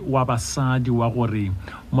botse wa basadi wa gore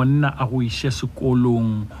monna a go iše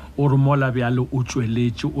sekolong o re mola bjale o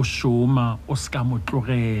tšweletše o šoma o se ka mo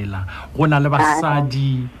tlogela go na le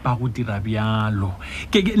basadi ba go dira bjalo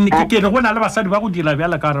ke re go na le basadi ba go dira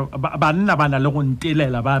bjalo ka re banna ba na le go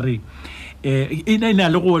ntelela ba re e na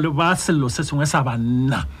le go ba sello se sengwe sa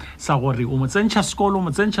banna sa gore o mo tsentšha sekolo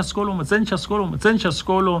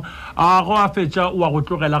a go a fetša wa go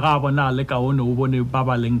tlogela ga a bona le kaone o bone ba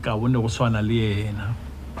ba leng kaone go swana le yena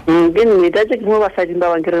ke nnete tse ke mo basading ba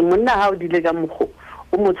bang ke re monna ga o dile ka mokgo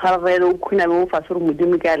o mo tshwarele o khuname o fase gore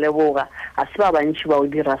modimo ke a leboga a se ba bantši ba o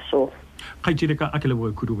dira so kgaitšedi ka a ke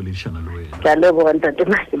leboge kudu boledišana le wena ke a leboga ntate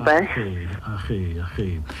masebae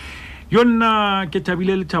yona ke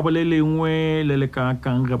thabile lethabo le lengwe le le ka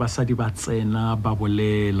kang ge basadi ba tsena ba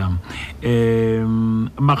bolela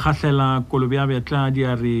makgahlela kolobja betla di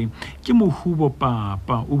a re ke mohubo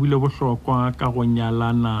papa o bile bohlokwa ka go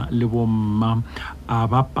nyalana le bomma a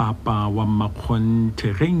ba papa wa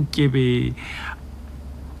makgonthe ge nkebe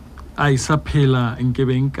a isa phela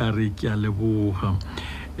nkebe nkare ke a leboga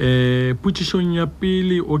putšhišong ya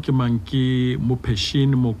pele o ke mang ke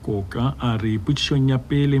mophešene mokoka a re putšhišong ya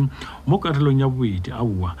pele mo karolong ya bobedi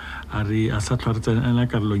aowa a re a sa tlhwaretsana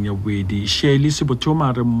karolong ya bobedi Shirley Sebothoma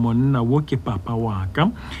a re monna wo ke papa wa ka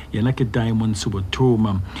yena ke Diamond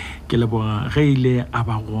Sebothoma ke leboga ge ile a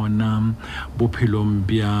ba gona bophelong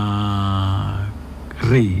bja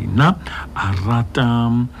rena a rata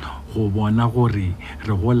go bona gore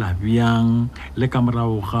re gola bjang le ka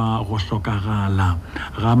morago ga go hlokagala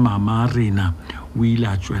ga mama rena o ile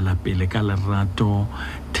a tšwela pele ka lerato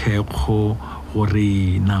thekgo go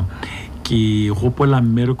rena ke gopola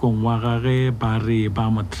mmerekong wa gage ba re ba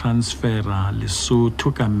mo transfera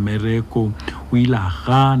Lesotho ka mmereko o ile a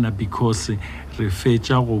gana because re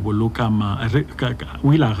fetša go boloka o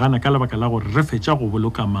ile a gana ka lebaka la gore re fetša go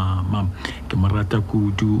boloka mama ke mo rata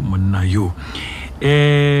kudu monna yo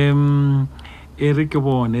e re ke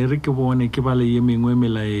bone ke ba le ye mengwe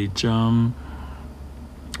melaetša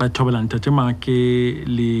a thobela ntate make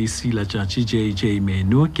le sila tšatši JJ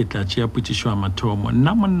menu ke tla tšea potšišo ya mathomo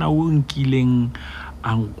nna monna o nkileng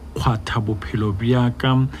a kgwatha bophelo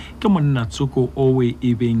bjaka ke monna tsoko owe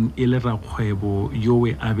e beng e le rakgwebo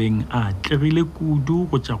yowe a beng a tlegile kudu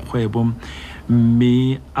go tša kgwebo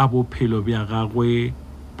mme a bophelo bja gagwe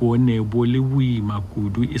bone bo le boima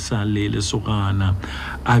kudu e sa le lesogana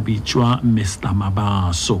a bitšwa Mr.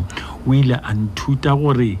 Mabaso o ile a nthuta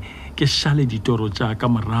gore ke ke šale ditoro tša ka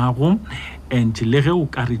morago and le ge o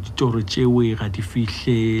ka re ditoro tšeo ga di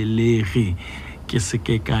fihlelege ke se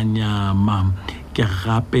ke ka nyama ke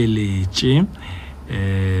gapeletše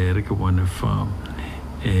re ke bone fa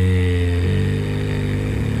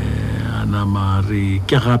ana mare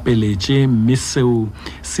ke gapeletše mme seo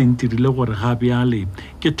se ntirile gore ga bjale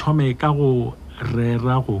ke thome ka go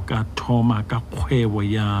rera go ka thoma ka kgwebo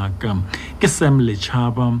ya ka ke Sam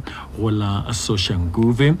Lechaba go la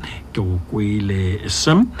Soshanguve ke go kwele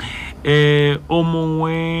sem o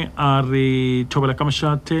mongwe a re thobela ka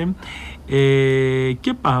mošate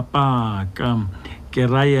ke papa ka ke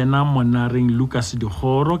ra yena monareng Lucas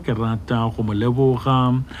Digoro ke rata go mo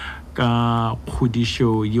leboga ka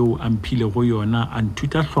kgodišo yeo a mphile go yona a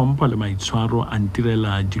nthuta hlompho le maitshwaro a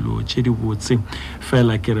ntirela dilo tše di botse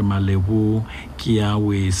fela ke re malebo ke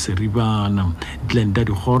yawe seribana Glenda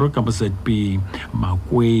Digoro ka mo ZB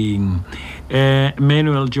Makweng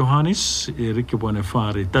Manuel Johannes re ke bone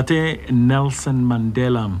fare tate Nelson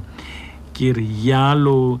Mandela ke re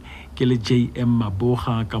yalo ke le JM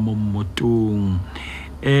Maboga ka mo motong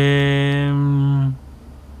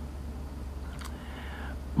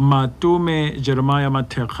Matume Jeremiah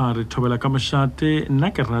Mathekga re thobela ka mošate nna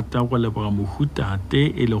ke rata go leboga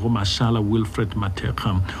mohutate e le go Mashala Wilfred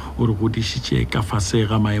Mathekga o re godišitše ka fase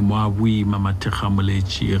ga maemo a boima Mathekga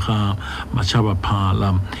moletši ga matšhaba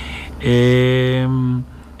phala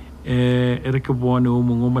re ke bone o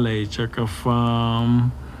mongwe molaetša ka fa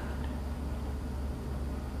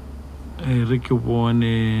re ke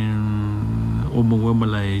bone o mongwe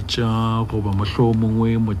molaetša goba mohlo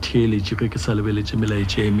mongwe motheeletši ge ke sa lebeletše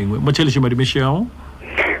melaetša e mengwe motheeletši madimešeago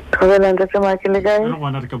thobela ntate make le kae re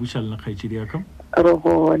gona re ka buša lena kgaetšedi yaka re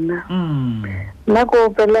gona nna ko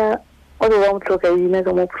opela o be wa motlokaina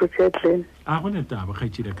ka mo prosetleng a go ne taba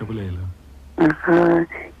kgaetšedi ya ka bolela aha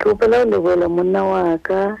ke opela o leboela monna wa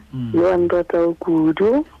ka yo a nrata o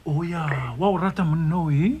kudu o ya wa o rata monna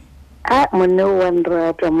oe monna wa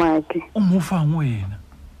nrata make o mo fang wena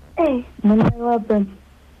monna wa pe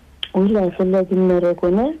o ile a fela ke mmereko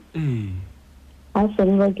ne a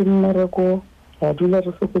fela ke mmereko ya dula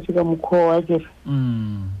re sokotse ka mokgwa wa kere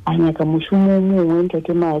a nyaka mošomo mongwe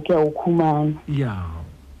ntate make a o khumana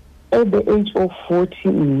at the age of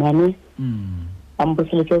 40 nnane a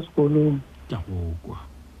mposeletša sekolong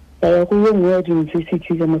ka ya go ye nngwe ya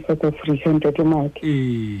di-university ka mo South Africa ntate make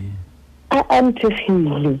a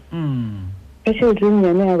nthegile ka tšhelete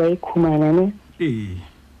nnyane a ba e khumana ne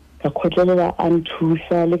ka kgotlelela a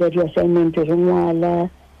nthusa le ka di-assignment re ngwala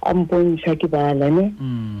a mpontšha ke bala ne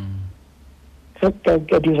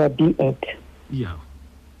ka dira B.Ed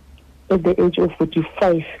at the age of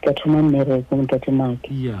 45 ka thoma mmereko ntate make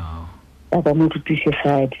a ba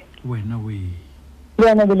morutišigadi wena we le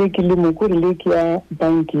ana bele ke le mo kore le ke ya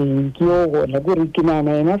bankeng ke yo gola kore ke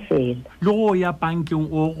nana yena fela le go ya bankeng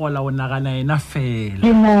o gola o nagana yena fela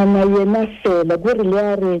ke nana yena fela kore le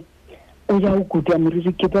a re o ya o kuta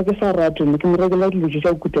meriri ke pa ke sa rato ne ke mo rekela dilo tša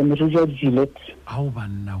o kuta meriri ya Gillette ao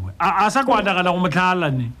banna we a sa kwa nagana go motlhala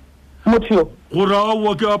ne motho yo gore a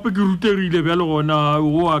wa ke ape ke rutegile bjale gona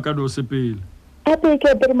o a ka no sepele ape ke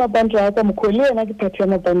apere mabantla a ka mokgwe le yena ke phathi ya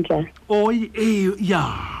mabantla ya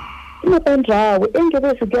mapantla e nke be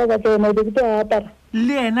se ke ba tsena be ke a apara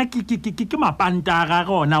le yena ke mapanta ga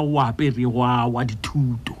gona o apere wa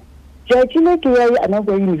dithuto ja tsine ke ya ana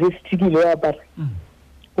go university ke le apara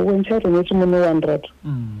o bontšha re motho mo 100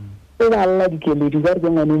 o ba alla dikeledi ba re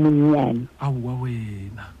ngwana monnyane aowa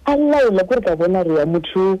wena alla o la gore ka bona re ya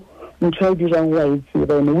motho a dirang wa itse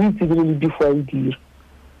ba ne o itsebile le before a dira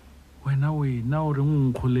wena o re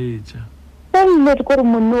nkgoletša nne ke gore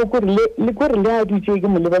monno gore le a dutse ke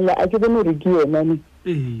mo lebella a ke bone gore ke yena ne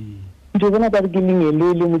ntho bona ka re ke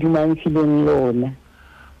lengelele modimo a mfileng lona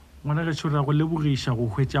ngwana ge tšhora go lebogiša go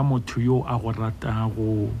hwetša motho yo a go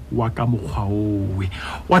ratago wa ka mokgwa owe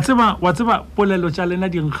wa tseba polelo tša lena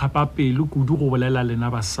di nkgapa pelo kudu go bolela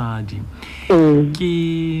lena basadi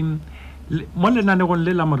ke mo lenanegong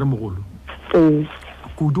le la moremogolo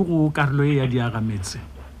kudu go karolo e ya Diagametse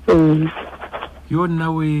yo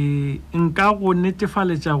nna we nka go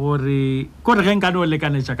netefaletša gore kore ge nka no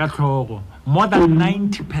lekanetša ka tlhogo more than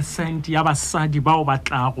 90% ya basadi bao ba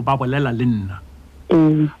tlago ba bolela le nna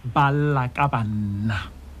ba lla ka banna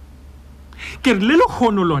ke re le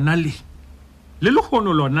lekgono lona le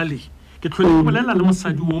ke tlhole ke bolela le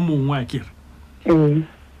mosadi o mongwe a kere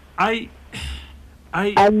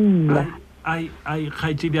ai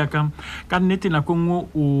kgaetšedi ya ka nnete nako nngwe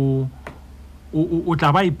o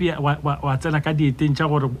tla ba ipea wa tsena ka dieteng tša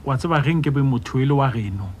gore wa tseba ge nke be motho e le wa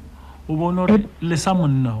geno o bona gore le sa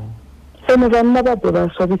monna o ene banna ba be ba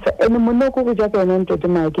swabisa ene monna ko go ja ka yona ntate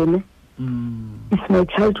makene It's my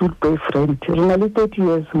childhood boyfriend. Re na le 30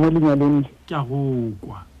 years mo lenyalong. Ke a go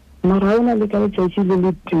kwa. Mara ona le ka letšatši le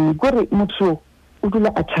le tee kore motho o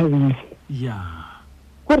dula a thabile.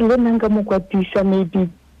 Kore le nna nka mo kwatiša maybe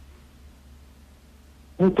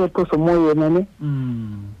nteposo mo yena ne.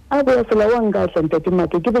 A boya fela wa nkatla ntate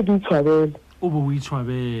Make ke be ke itshwabele. O bo o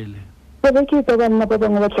itshwabele. Ke be ke itse banna ba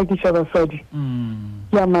bangwe ba tlhakiša basadi.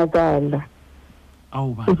 Ke a makala.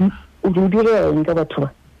 Ao ba. O di direng ka batho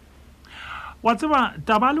ba. Wa tseba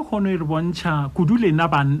taba le khono e re bontšha kudu lena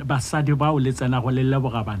basadi ba o letsena go le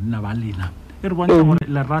leboga banna ba lena e re bontšha gore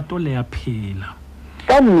lerato le ya phela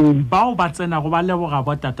bao ba tsena go ba leboga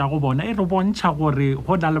ba tata go bona e re bontšha gore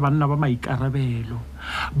go na le banna ba maikarabelo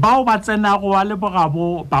bao ba tsena go ba leboga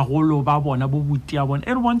bo bagolo ba bona bo buti ya bona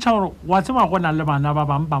e re bontšha gore wa tseba go na le bana ba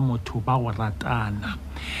bang ba motho ba go ratana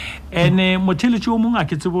ene motheeletši o mongwe a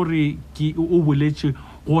ke tsebe gore o boletše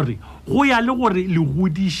gore go ya le gore le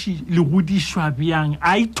godišwa bjang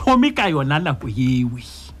a ithome ka yona nako yewe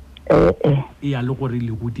e ya le gore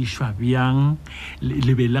le godišwa bjang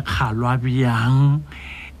le be le kgalwa bjang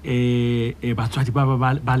batswadi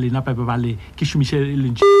ba lena ba le ke šomiše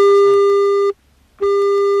lentši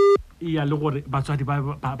e ya le gore batswadi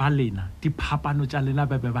ba lena diphapano tša lena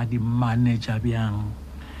ba be ba di manage bjang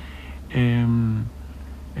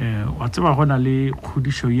wa tseba gona le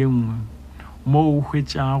kgodišo ye nngwe mo o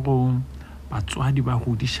hwetšago batswadi ba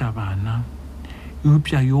godiša bana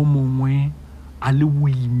eupša yo mongwe a le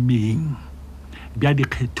boimeng bja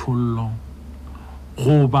dikgethollo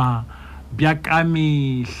goba bja ka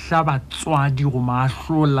mehla batswadi go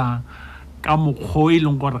maahlola ka mokgwa e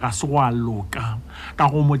leng gore ga se go a loka ka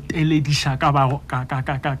go mo telediša ka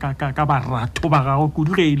barato ba gagwe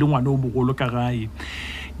kudu ge e le ngwane o mogolo ka gae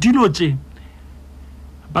dilo tše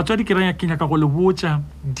batswadi ke reng ke nyaka go le botša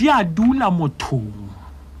di a dula mothong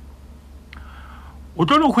o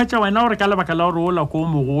tlo no hwetša wena gore ka lebaka la gore o la ko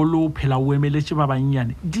mogolo phela o emeletše ba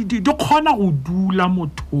bannyane di kgona go dula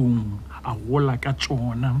mothong a gola ka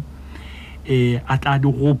tšona a tla di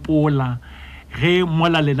gopola ge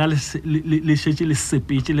mola lena le šetše le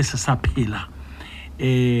sepetše le se sa phela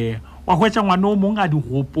wa hwetša ngwane o mongwe a di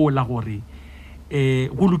gopola gore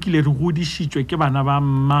go lokile re godišitšwe ke bana ba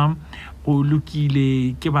mma go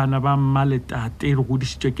lokile ke bana ba mma le tate re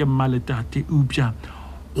godišitšwe ke mma le tate eupša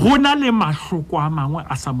go na le mahloko a mangwe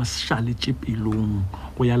a sa mo šaletše pelong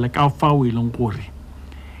go ya le ka fao e leng gore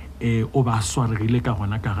o ba swaregile ka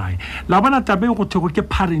gona ka gae la bona tabe go thego ke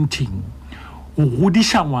parenting go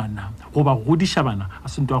godiša ngwana goba go godiša bana a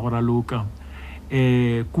se ntwa go raloka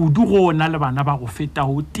kudu go na le bana ba go feta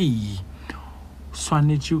o tee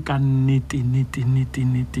swanetše ka nnete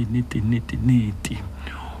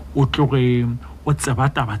o tloge o tseba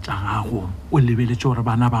taba tša gago o lebeletše gore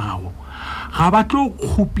bana ba gago ga ba tlo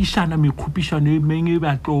kgopišana mekgopišano e mengwe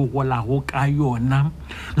ba tlo golago ka yona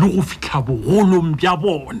le go fitlha bogolong bja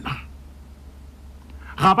bona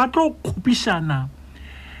ga ba tlo kgopišana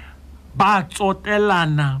ba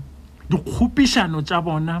tsotelana dikgopišano tša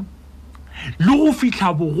bona le go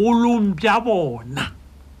fitlha bogolong bja bona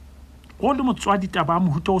go le motswadi taba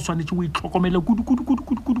mohuta o swanetše o itlhokomele kudu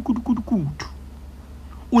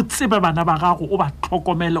o tsebe bana ba gago o ba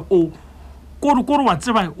tlhokomele o kore wa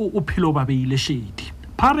tseba o phelo ba beile shedi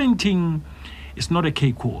parenting is not a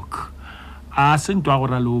cakewalk a se ntwa go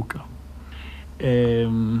raloka ke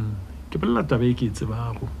bolela taba e ke e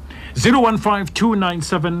tsebago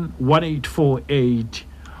 0152971848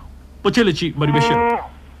 Motheeletši Madibešelo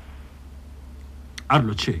a re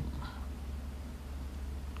lo tšheng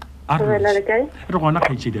re gona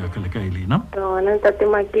kgaetšedi a ka le kae lena gona ntate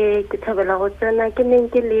Make ke thabela go tsena ke neng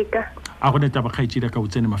ke leka a gone taba kgaetšedi a ka o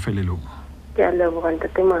tsene mafelelong ke a leboga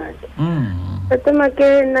ntate Make ntate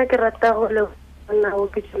Make nna ke rata go le monna o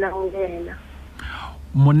ke dulang le yena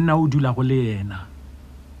monna o dula go le yena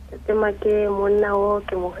ntate Make monna o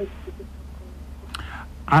ke mo hweditše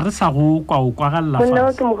a re sa go kwa o kwa galla monna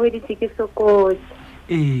o ke mo hweditše ke sokotse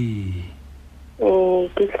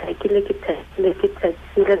ke tlhakile ke thatile ke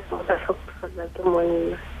go ka tlhokofatsa ke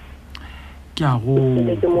monna ke a go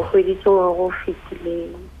ke mo hweditše ngwago o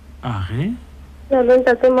fetileng age jalo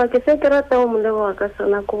ntate Make se ke rata go moleboga ka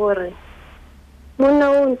sona ke gore monna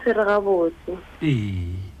o ntshwere gabotse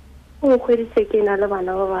o nkgweditše ke na le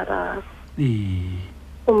bana ba bararo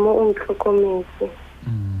gomme o ntlhokometse o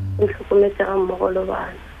ntlhokometse ga mmogo le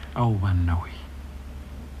bana ao banna we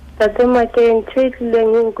ntate Make ntho e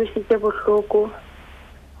tlileng e nkwešiše bohloko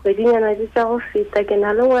kgwedinyana di tša go feta ke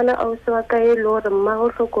na le ngwana ausi wa ka e le gore mma go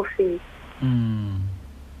hlokofetse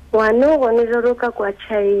ngwane o gone jalo ka kwa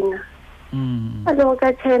China a lego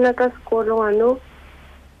ka China ka sekolo ngwano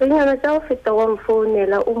Senyana tsa go feta wa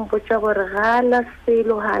mfounela o mpotsa gore ga ana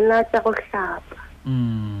selo ga ana tsa go hlapa.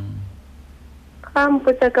 Ga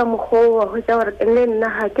mpotsa ka mokgwa wa go tsa gore le nna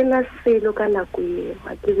ga ke na selo ka nako eo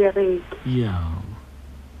ga ke bereke.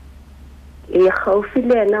 E gaufi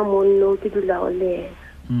le ena monno ke dula go le ena.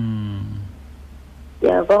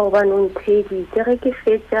 Ya ba go ba no ntheditse ge ke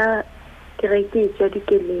fetsa ke re ke tswa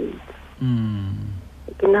dikeledi.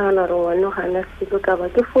 Ke nagana gore ngwana ga na selo ka ba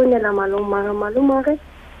ke founela malomagwe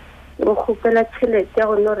go kgopela tšhelete ya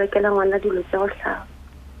go no rekela ngwana dilo tsa go hlapa.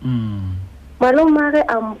 Malomagwe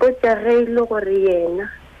a mpotsa ge e le gore yena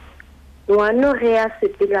ngwana ge a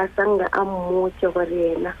sepela sanga a mmotse gore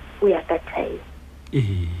yena o ya ka China.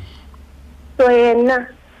 So yena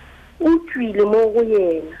o tswile mo go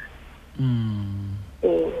yena.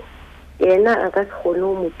 Yena a ka se kgone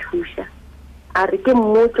go mo thuša a re ke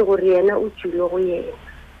mmotse gore yena o tswile go yena.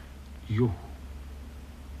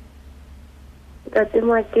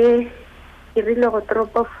 Tatema ke rile go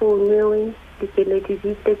tropa founu eo dikeledi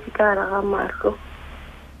di itetše ka gare ga mahlo.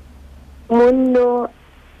 Monno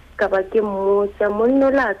ka ba ke mmotsa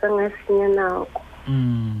monno le a tsanga senya nako.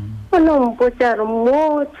 O no mpotsa re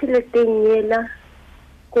mo tšheleteng yela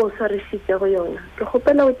ko o swarešitše go yona ke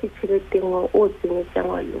kgopela o tšheleteng o tsenyetša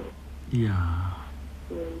ngwanong.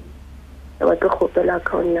 Ba ke kgopela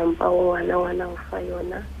account number go ngwana go fa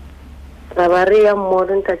yona. Ra ba re ya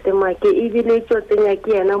mmoro ntatema ke ebile tšo tsenya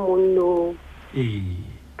ke yena monno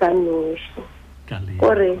ka noši.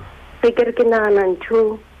 Gore se ke re ke nagana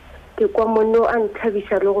ntho ke kwa monno a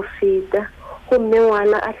nthabiša le go feta gomme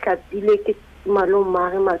ngwana a hlapile ke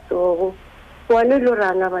malomagwe matsogo gone le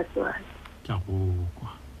rana batswadi. Ka go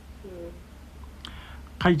kwa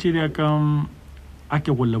kgaitšedi ya ka a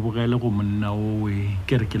ke go lebogele go monna owe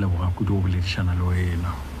ke re ke leboga kudu go boledišana le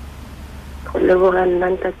wena. Go leboga nna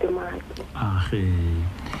ntatemake.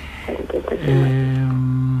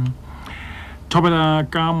 Thobela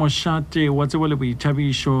ka mošate wa tsebo le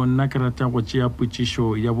boithabišo nna ke rata go tšea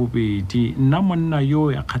potšišo ya bobedi. Nna monna yo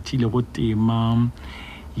a kgathile go tema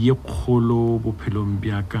ye kgolo bophelong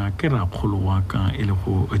bjaka ke ra kgolo wa ka e le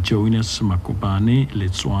go Jonas Makopane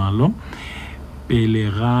Letswalo pele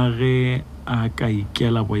gage a ka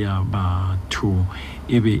ikela boya batho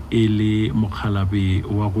e be e le mokgalabe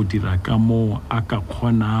wa go dira ka mo a ka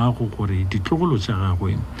kgonago gore ditlogolo tša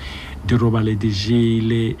gagwe di robale di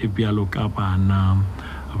jele bjalo ka bana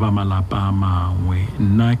ba malapa a mangwe.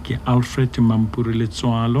 Nna ke Alfred Mampuri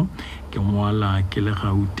Letswalo ke ngwala ke le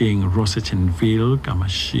Gauteng Rosettenville ka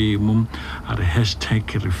mašemo a re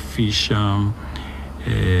 #refisha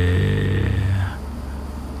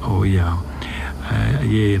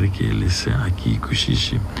ye re ke le se a ke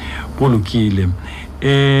ikušiše bolokile.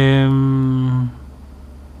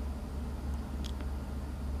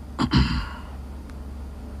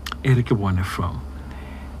 Ere ke bone fa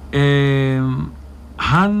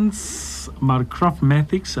Hans Marcraft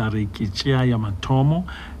Mathix a re ke tšea ya mathomo.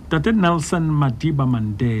 Tate Nelson Madiba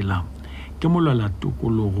Mandela ke molwela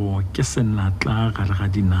tokologo ke senatla gare ga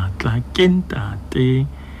dinatla ke ntate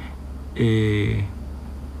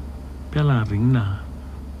pela ringna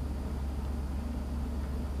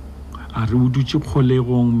a re o dutse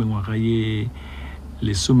kgolegong mengwaga ye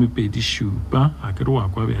 17 a ke re wa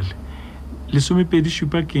kwa bjale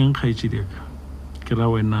 17 ke eng kgaetšedi ka ke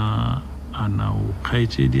ra wena ana o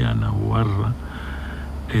kgaetšedi ana o warra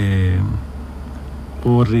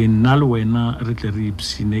gore nna le wena re tle re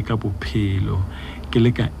ipsine ka bophelo ke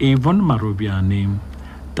le ka Avon Marobiane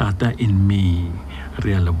tata in me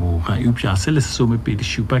re a leboga eupša se le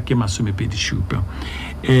 17 ke 17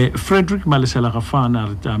 Frederick Malesela Gafana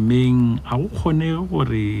re tameng a go kgone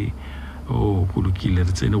gore go lokile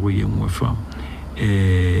re tsene go yengwe fa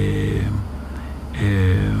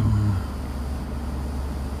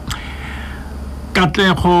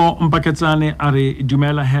Katlego Mpaketsane a re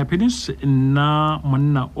dumela happiness nna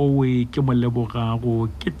monna owe ke mo lebogago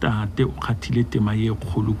ke tate o kgathile tema ye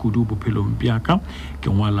kgolo kudu bophelong bjaka ke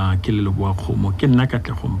ngwala ke le leboa kgomo ke nna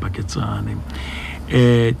Katlego Mpaketsane.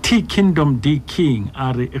 T Kingdom D King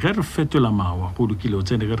a re ge re fetola mawa go lokile o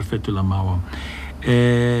tsene ge re fetola mawa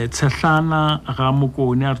Tshehlana ga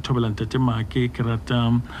mokone a re thobelang tate make ke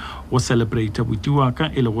rata go celebrate botiwa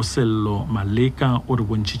ka e le go sello maleka o re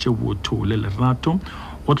bontšitše botho le lerato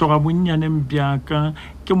go tloga bonnyaneng bjaka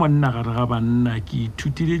ke monna gare ga banna ke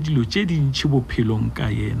ithutile dilo tše dintšhi bophelong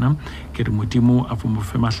ka yena ke re modimo a fo mo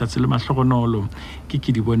fe mahlatse le mahlogonolo ke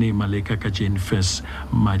di bone maleka ka Jennifer's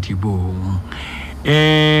Madibong.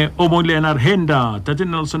 o mo le ena henda tate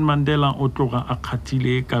Nelson Mandela o tloga a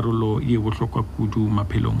khathile karolo ye bohlokwa kudu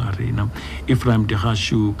maphelong a rena Ephraim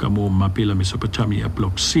Digashu ka mo mapela Mesopotamia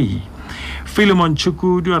block C Philemon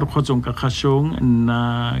Chukudu a re khotsong ka khashong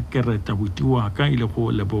nna ke reta butiwa ka ile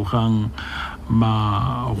go lebogang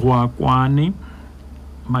magwakwane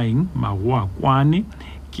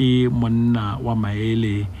ke monna wa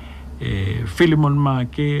maele Philemon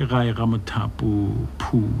Make ga e ga mothapo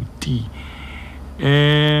phuti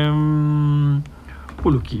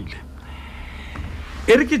polokile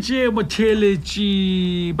ere ke tšee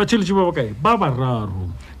motheeletši ba bokae ba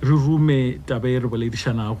bararo re rume taba e re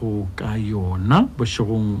boledišanago ka yona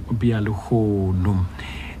bošegong bja lehono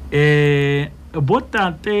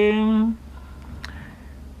botate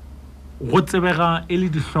go tsebega e le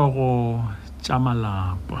dihlogo tša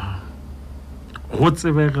malapa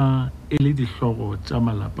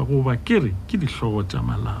goba kere ke dihlogo tša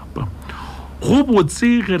malapa go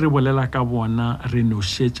botse ge re bolela ka bona re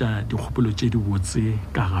nošetša dikgopolo tše di botse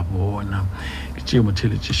ka ga bona ke tšee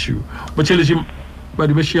motheeletši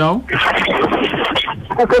badi ba šiao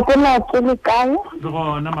ke tsena ke le kae le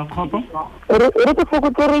gona makgopo re ke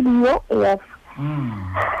fokotse radio yes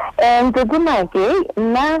ke tsena ke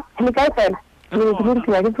nna le kae fela le ke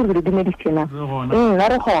dirisiwa ke tsoro di medicine nna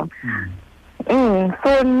re gona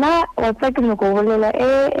so nna wa tsa ke mo go bolela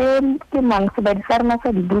ke mang se ba di sarna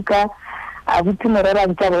sa dibuka a botsimorela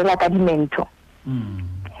ntse bolela ka dimento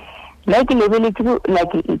like lebeletse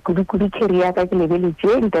like kudu career ka ke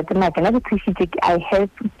lebeletse ntate nna ke na ke tsishitse I help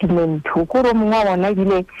dimento go ro mongwa bona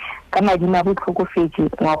dile ka madima botlhokofetse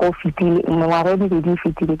ngwa go fitile ngwa re di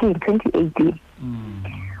fitile ke 2018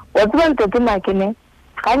 wa tswa ntate nna ke ne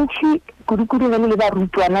gantši kudu le ba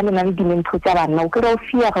rutwana le na le dimento tša bana o ke re o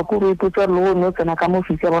fia ga go re ipotsa lo no tsena ka mo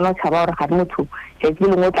ofisi ya bona tšhaba gore ga di motho ke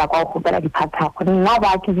le ngwe tla kwa go gopela diphathago nna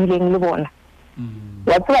ba ke dileng le bona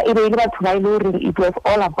wa tswa e be ile batho ba ile gore it was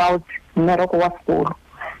all about mmereko wa sekolo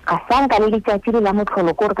ka sanka le letšatši la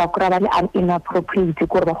motlholo gore ka kora ba le inappropriate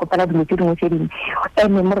gore ba gopela dilo tše dingwe tše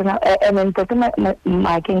dingwe ntate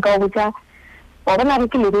makeng ka o botsa wa bona re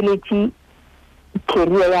ke lebeletše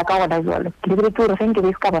career ya ka gona jalo ke lebeletse gore ge nke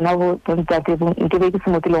be se ka bona bontate nke be ke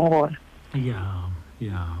se motelong gona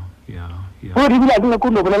go re bila dine ko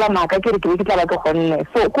lo bolela maaka ke re ke be ke tla ba ke gonne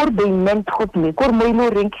so gore they mentored me gore mo ile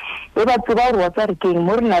goreng e ba tseba gore wa tsa re keng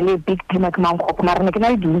mo re na le big time ke mangkgopo mara ne ke na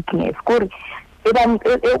le di-weakness gore e ba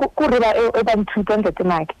nthuta ntate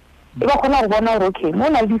make e ba kgona go bona gore okay mo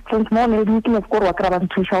na le di-strength mo na le di-weakness gore wa kry-a ba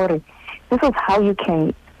nthuša gore this is how you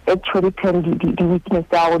can actually turn the weakness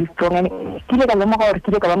tsa go di-strong and ke ile ka lemoga gore ke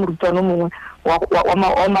ile ka ba morutwana o mongwe wa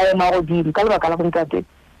maemo a godimo ka lebaka la bontate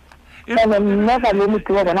never le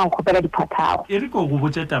motho wa bona nkgopela diphathago e re ko go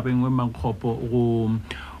botse tabeng we mangkgopo go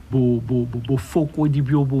bofokodi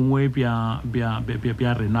bjo bongwe bja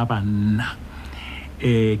rena banna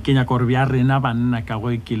ke nyaka gore bja rena banna ka go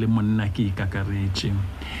ke le monna ke ikakaretse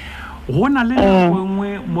go na le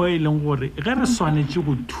nngwe mo e leng gore ge re swanetse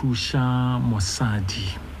go thuša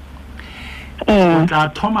mosadi o tla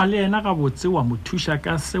thoma le ena ga botse wa mothuša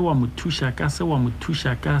ka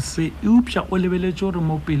se e upša o lebeletse gore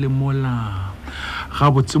mo pele mola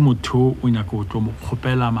ga botse motho o nyaka o tlo mo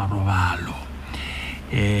kgopela marobalo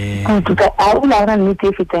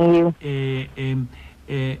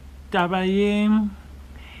taba ye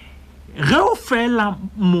ge o fela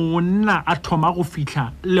monna a thoma go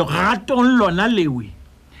fihla legatong lona lewe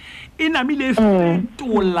e namile e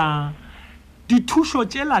fetola dithušo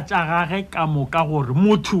tšela tša gage ka moka gore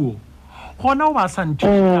motho gona o ba sa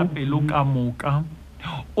nthuša pelo ka moka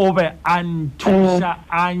o be a nthuša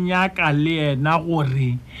a nyaka le ena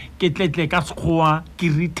gore ke tletle ka sekgowa ke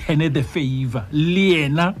return the favor le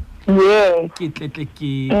ena ke tletle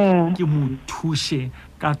ke mo thuše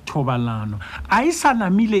ka thobalano a e sa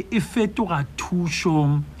namile e fetoga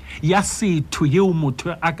thušo ya setho yeo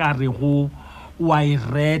motho a ka rego wa e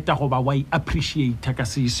reta goba wa e appreciate ka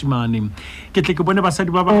seesimane ke tle ke bone basadi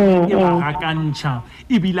ba ba e ba gakantšha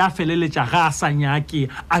e bile a feleletša ga a sa nyake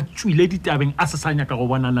a tswile ditabeng a se sa nyaka go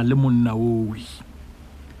bonana le monna owe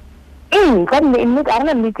ka nne ka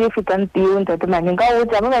rena nnete e fetang teo ntate maneng ka o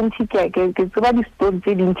tsa ba bantši ke tseba di-story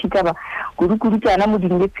tse dintšhi tša ba kudu tšana mo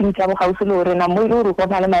dinletseng tša bogausi le gorena mo e le gore go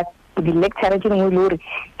na le di-lecture tše dingwe e le gore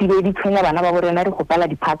di be di tshwenya bana ba borena re gopela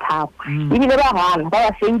diphathago ebile ba gana ba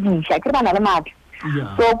ba sediša ke re ba na le maatla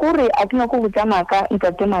so kore a ke nyako go tsamaka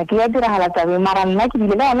ntate make ya diragala tabe mara nna ke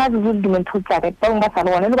bile le ona dimento tsaka ba bangwe ba sa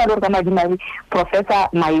le gone le ba le gore ka madimabe Professor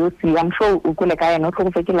Mayosi I'm sure o kole ka ena o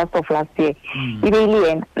tlhokofetse last of last year e be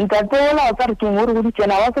ile ena ntate ola o tsa re keng gore go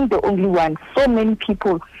ditsena wasn't the only one so many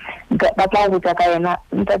people ba tla go botsa ka yena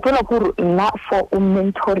nta tsela gore nna for o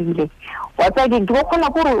mentorile wa tsa ke go kgona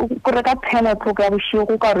gore ka pineapple ka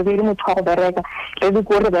boshigo ka re be motho go bereka le di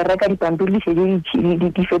gore bereka di pampiri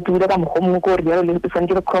di fetule ka mogomo go re ya le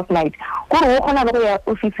tsantse le cross night gore o kgona go ya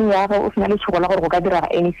office ya go o sena le tshogola gore go ka dira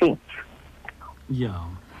anything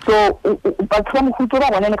so batho ba mohuto ba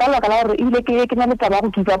bona le ka la gore ile ke na le taba go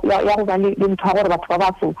tsa ya go ba le ntho gore batho ba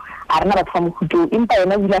batho a rena batho ba mohuto impa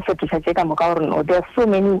yena o ile a fetisa tse ka moka gore no there are so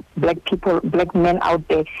many black men out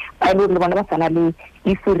there ba le bona ba sana le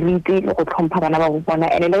seriti le go tlhompha bana ba bona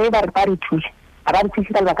ene le ba re thusa a ba re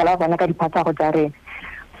thusa ka la bona ka diphatsa go tsa rena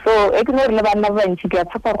so e ke le bana ba ntse ke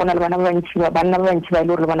tsapa gona le bana ba ntse ba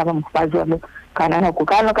le bana ba mfazo le kana na go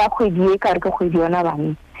kana ka kgwedi e ka re ke kgwedi yona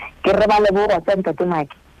bana ke re ba le bo tsa ntate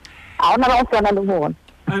maki a ona ba tsena le bona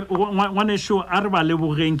ngwane sho a re ba le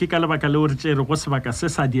bogeng ke ka lebaka le re tsere go sebaka se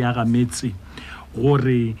sa Diagametse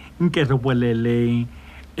gore nke re bolele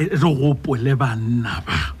re gopole banna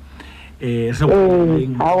ba re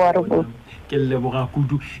boleng ke le boga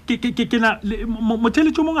kudu ke na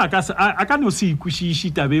motheeletši mongwe a ka no se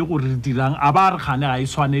ikwešiši tabe gore re dirang a ba re gane ga e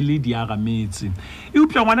tshwane le Diagametse e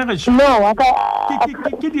upša ngwane gešo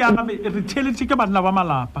ke Diagametse re theeletše ke banna ba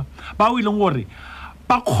malapa ba o ileng gore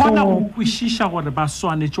ba kgona go kwešiša gore ba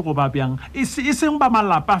swanetše go ba bjang e seng ba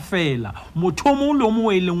malapa fela motho o mongwe le o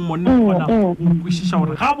mongwe e leng monna kgona go kwešiša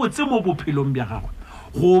gore ga botse mo bophelong bja gagwe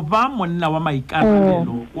go ba monna wa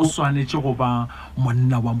maikarabelo o swanetše go ba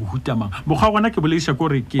monna wa mohutamang mokgwa gona ke bolediša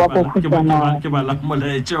kore ke bala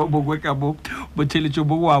molaetša o bongwe ka mo motheeletšo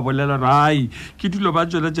bo wa bolela gore ai ke dilo ba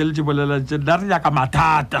tsona tše le tše bolela nna re yaka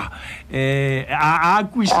mathata a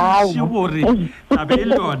kwešiše gore tabe e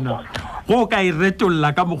le yona go ka e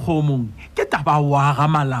retolla ka mokgomong ke taba wa ga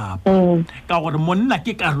malapa ka gore monna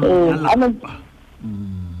ke karolo ya lapa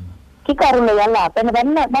ke karolo ya lapa ne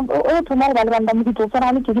banna o thoma ba le banda mo ditso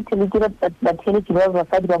tsana ke ditheletse ba theletse ba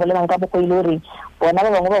ba di ba bolelang ka bokoile re bona ba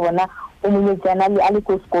bangwe ba bona o monyenyana le a le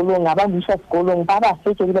ko sekolong a ba busha sekolong ba ba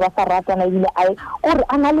fetse le ba sa ratana ile a or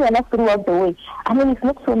ana le yena throughout the way I mean it's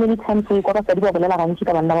not so many times we go ba sa di ba bolela gantsi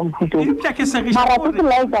ka banna ba mothuto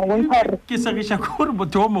ke segisha gore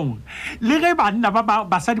botho mongwe le ge banna ba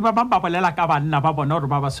basadi ba ba bolela ka banna ba bona gore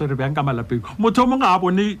ba ba swere bjang ka malapeng motho mongwe a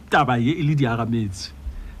bone taba ye e le Diagametse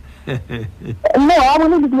no a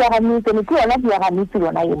bone Diagametse ne ke yona Diagametse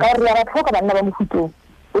yona e ka re ya tlhoka banna ba mohuto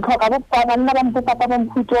o tlhoka banna ba mpapa ba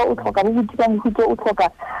mohuto o tlhoka bobuti ba mohuto o tlhoka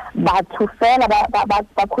batho fela ba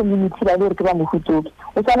community ba le re ke ba mohuto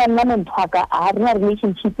o tsana nna ntwaka a rena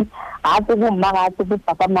relationship a tse bo mma a tse bo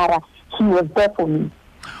papa mara he was there for me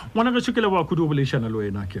mona ke tshikele ba kudu boleshana le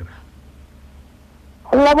wena kere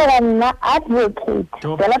la bona advocate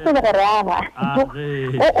la pele gore aga o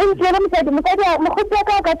ntse le motho mo ka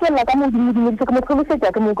tsela ka modimo ke mo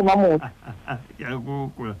tlholesetsa ke mo ka motho ya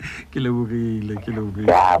go ke le bogile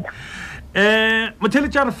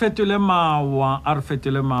motheeletši a re fetole mawa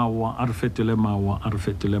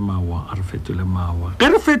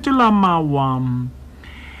ge re fetola mawa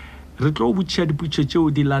re tlo botšiša diputšo tšeo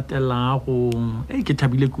di latelago ke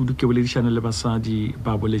thabile kudu ke boledišana le basadi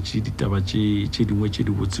ba boletše ditaba tše dingwe tše di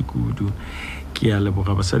botse kudu ke a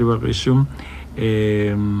leboga basadi ba gešo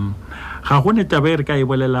ga gone taba e re ka e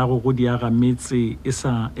bolelago go Diagametse e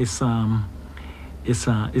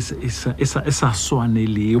sa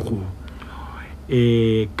swanelego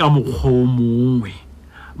ka mokgwa mongwe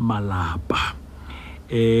malapa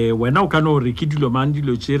wena o ka no re ke dilo mang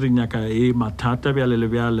dilo tše re nyaka mathata bjale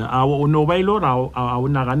le bjale a o no ba ile gore a o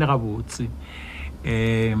nagane gabotse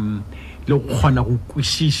le go kgona go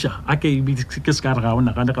kwešiša a ke se ka re ga o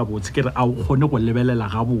nagane gabotse ke re a o kgone go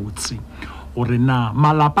lebelela gabotse gore na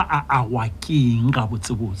malapa a agwa keng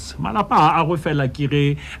gabotsebotse malapa a go fela ke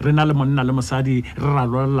ge re na le monna le mosadi re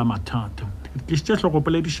ralolela mathata ke se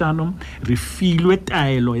tlhogopoledišano re filwe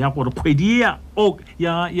taelo ya gore kgwedi ya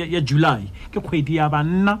July ke kgwedi ya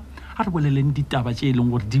banna a re boleleng ditaba tše e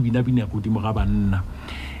leng gore di bina godimo ga banna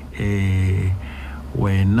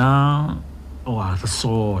wena o a re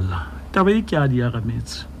sola taba e ke a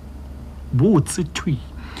Diagametse botse twi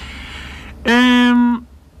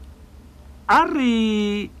a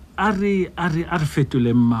re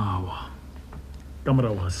fetole mawa ka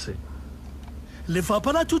morago ga se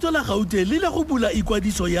Lefapha la Thuto la Gauteng le go bula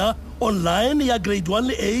ikwadiso ya online ya grade 1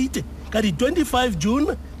 le 8 ka di 25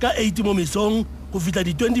 June ka 8 mo mesong go fitla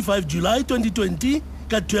di 25 July 2020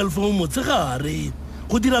 ka 12 mo motshegare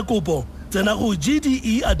go dira kopo tsena go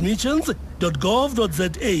gdeadmissions.gov.za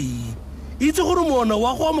itse gore moona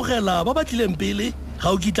wa go amogela ba batlileng pele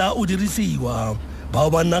ga o kitla o dirisiwa bao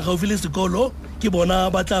ba nna gaufi le sekolo ke bona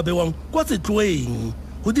ba tla bewang kwa setlweng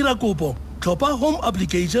go dira kopo tlhopha home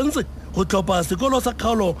applications go tlhopha sekolo sa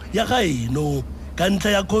kgaolo ya gaeno. Ka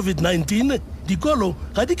ntlha ya COVID-19 dikolo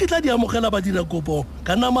ga di kitla di amogela badirakopo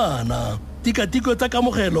ka namana. Tikatiko tsa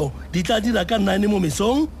kamogelo di tla dira ka 9 mo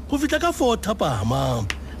mesong go fitla ka 4 thapama.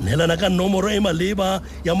 Neelana ka nomoro e maleba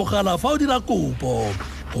ya mogala fa o dira kopo.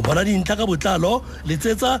 Go bona dintlha ka botlalo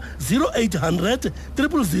letsetsa 0800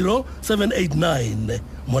 000 789.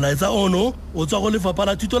 Molaetsa ono o tswa go lefapha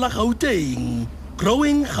la thuto la Gauteng.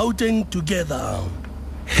 Growing Gauteng together.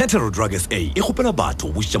 Hetero Drug SA e gopela batho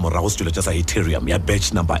go bušitša morago setšweletša sa Ethereum ya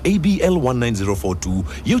batch number ABL 19042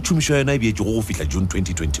 yeo tšhomišo yona e beetšego go fihla June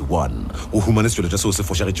 2021. O humane setšweletša seo se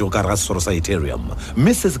fošagetšego ka gare ga seswaro sa Ethereum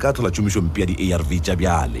mme se se ka tlhola tšhomišo mpe ya di-ARV tša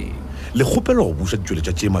bjale. Le kgopela go buša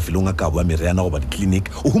ditšweletša tše mafelong a kabo ya meriana goba di-clinic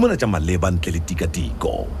o humana tša maleba ntle le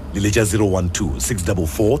tikatiko. Le letša 012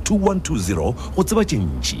 644 2120 go tseba tše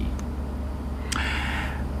ntši.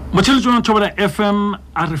 Motheeletši wa Thobela FM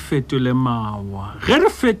a re fetole mawa. Ge re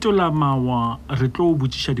fetola mawa re tlo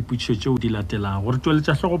botšiša dipotšišo tšeo di latelago. Re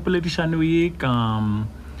tšweletša hlogopoledišano ye ka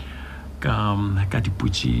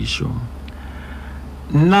dipotšišo.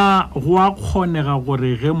 Nna go a kgonega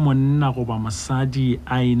gore ge monna goba mosadi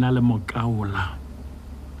a ena le mokaola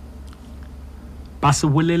ba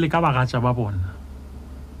se bolele ka bagatša ba bona.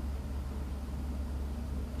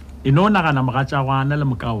 E no nagana mogatša go ana le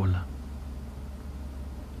mokaola.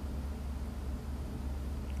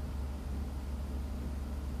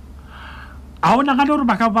 A o nagana gore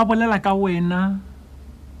ba ka ba bolela ka wena?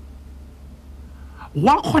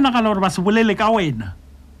 Wa kgonagala gore ba se bolele ka wena?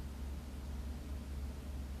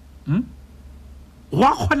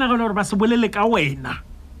 Wa kgonagala gore ba se bolele ka wena?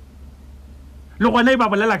 Le gona e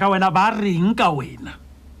ba bolela ka wena ba reng ka wena?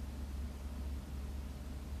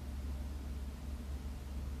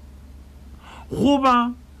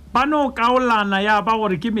 Goba ba no kaolana ya ba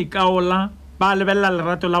gore ke mekaola ba lebella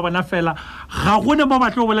lerato la bona fela ga gone mo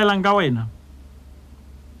ba tlo bolelang ka wena.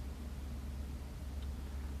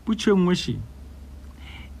 Putšengweši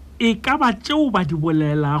e ka ba tšeo ba di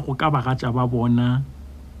bolela go ka bagatša ba bona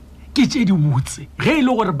ke tše di botse ge e le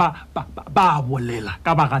gore ba bolela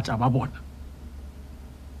ka bagatša ba bona.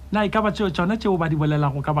 Na e ka ba tšona tšeo ba di bolela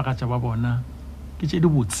go ka bagatša ba bona ke tše di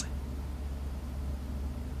botse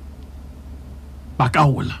ba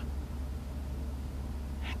kaola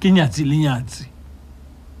ke nyatsi le nyatsi.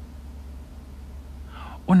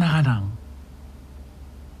 O naganang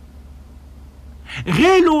ge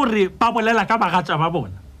e le gore ba bolela ka bagatša ba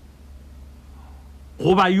bona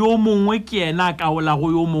goba yo mongwe ke yena a kaola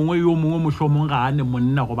go yo mongwe mohlomong ga ane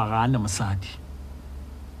monna goba ga ane mosadi.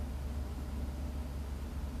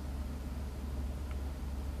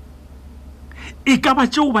 E ka ba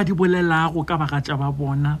tšeo ba di bolelago ka bagatša ba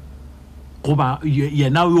bona goba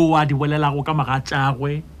yena yo a di bolelago ka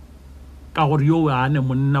magatšagwe ka gore yo a ane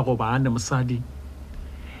monna goba ane mosadi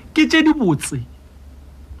ke tše di botse.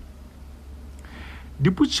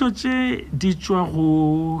 Dipotšišo tše di tšwa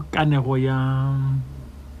go kanego ya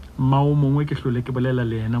mao mongwe ke hlole ke bolela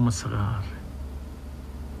le yena mosegare.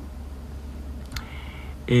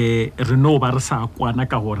 Re no ba re sa kwana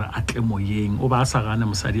ka gore a tle moyeng o ba a sa gane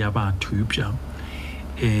mosadi a ba thupša.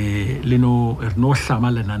 Le no re no hlama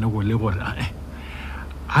lenaneo le gore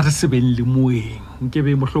a re se beng le moeng nke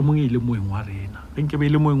be mohlomong e le moeng wa rena nke be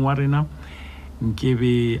le moeng wa rena nke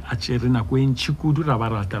be a tšere nako e ntšhi kudu ra ba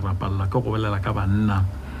rata ra palela ka go bolela ka banna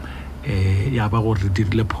ya ba gore re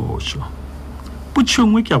dirile phošo. Potšo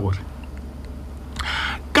engwe ke ya gore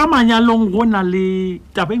ka manyalong go na le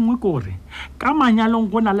taba engwe ke gore ka manyalong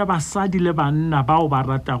go na le basadi le banna bao ba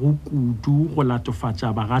ratago kudu go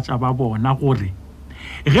latofatša bagatša ba bona gore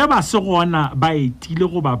ge ba se gona ba etile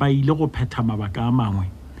goba ba ile go phetha mabaka a mangwe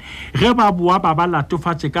ge ba boa ba ba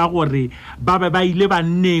latofatše ka gore ba be ba ile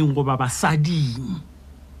banneng goba basading.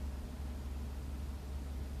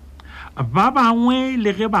 Ba bangwe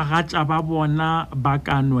le ge bagatša ba bona ba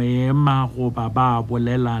ka no ema goba ba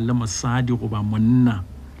bolela le mosadi goba monna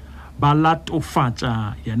ba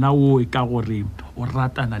latofatša yena o ka gore o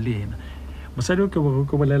ratana le yena. Mosadi o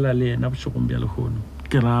ke bolela le yena bošegong bja lehono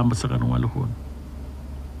ke ra moseganong wa lehono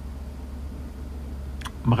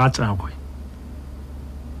mogatšagwe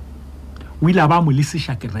o ile a ba mo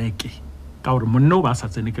lesiša kereke ka gore monna o ba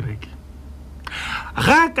sa tsene kereke.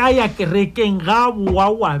 Ga ka ya kerekeng ga boa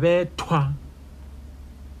wa bethwa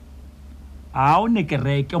a o ne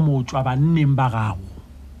kereke mo tswa banneng ba gago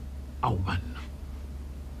ao banna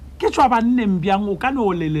ke tswa banneng bjang o ka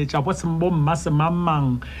no leletša bo mma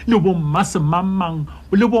semamang le bo mma semamang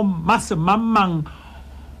le bo mma semamang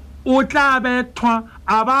o tla bethwa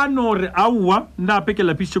a ba no re aua nna pe ke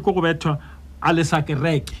lapišitše ko go bethwa a le sa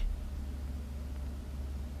kereke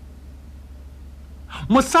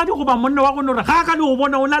mosadi go ba monna wa gona re ga ka le go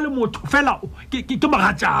bona o na le motho fela ke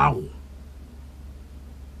magatšago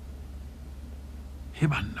he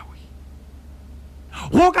banna we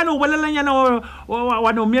go ka le go bolelanyana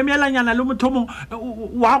wa no memelanyana le motho mong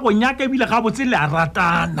wa go nyaka ebile ga botse le a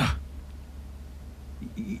ratana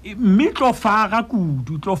mme tlo faga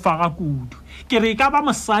kudu ke re ka ba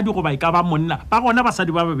mosadi go ba ka ba monna ba gona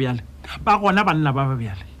basadi ba bebjale ba gona banna ba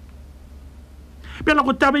bebjale pela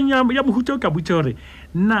go tabeng ya mohuta o ka butse gore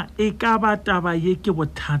nna e ka ba taba ye ke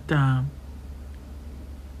bothata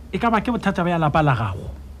ba ya lapa la gago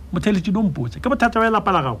motheeletši no mpotse ke bothata ba ya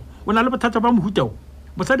lapa la gago o na le bothata ba mohuta o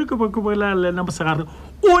mosadi ke bolela lena mosegare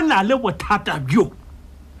o na le bothata bjo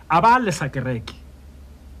a ba le sa kereke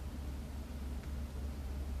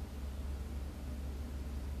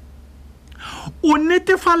o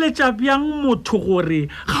netefaletša bjang motho gore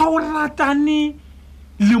ga o ratane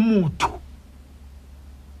le motho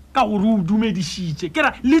ka gore o dumedišitše ke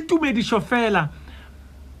ra le tumedišo fela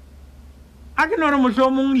a ke nore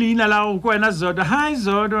mohlomong leina la go wena Zodwa hi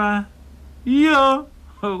Zodwa yo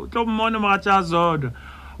tlo mmone mogatša Zodwa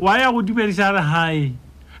wa ya go dumediša re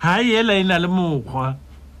hi yela ina le mokgwa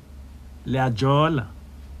le a jola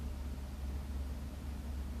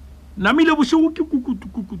namile bošego ke kukutu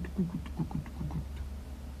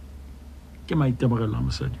ke maitemogelo a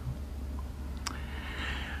mosadi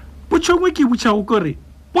botšhongwe ke botšhago kore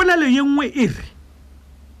polelo ye nngwe e re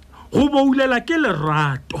go boulela ke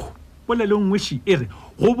lerato polelo nngwe shi e re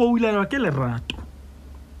go boulela ke lerato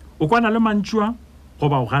o kwana le mantšwa go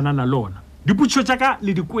ba o ganana lona diputšo tša ka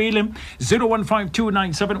le dikwele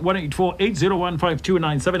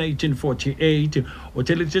 0152971848 o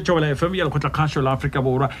theeleditše tšobela FM ya lekgotla kgašo la Afrika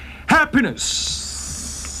Borwa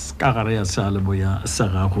happiness ka gare ya sealeboya sa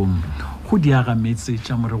gago go diagametse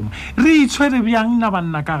tša morego re itshwere bjang na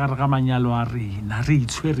banna ka gare ga manyalo a rena re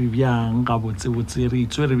itshwere bjang ga botsebotse re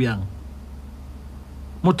itshwere bjang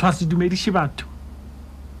motho a se dumediše batho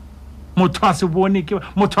motho a se bone ke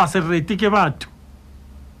motho a se rete ke batho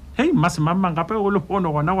hei masemamang gape go le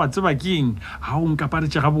pono gona wa tseba keng ga o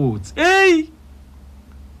nkaparetše gabotse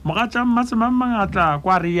mogatša masemamang a tla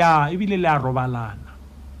kwa re ya ebile le a robalana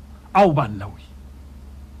ao banna we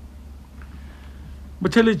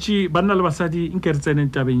motheeletši banna le basadi nke re tseneng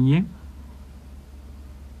tabeng ye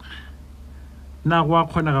na go a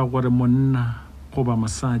kgonega gore monna goba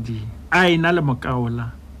mosadi a ena le mokaola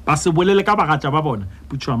ba se bolele ka bagatša ba bona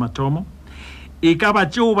putšo wa mathomo e ka ba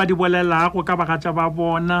tšeo ba di bolelago ka bagatša ba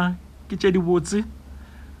bona ke tše di botse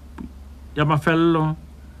ya mafelelo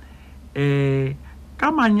ka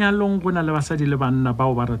manyalong go na le basadi le banna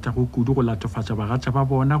bao ba ratago kudu go latofatša bagatša ba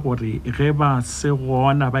bona gore ge ba se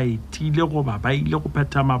gona ba etile goba ba ile go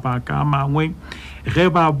phetha mabaka a mangwe ge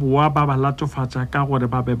ba boa ba ba latofatša ka gore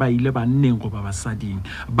ba be ba ile banneng goba basading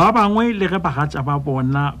ba bangwe le ge bagatša ba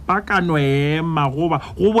bona ba ka no ema goba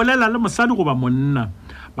go bolela le mosadi goba monna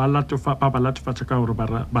ba latofatša ka gore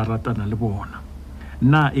ba ratana le bona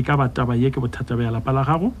na e ka ba taba ye ke bothata ba ya lapa la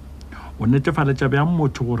gago o netefaletša bjang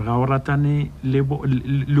motho gore ga o ratane le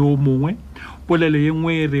o mongwe polelo ye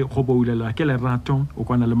nngwe re go boulela ke lerato o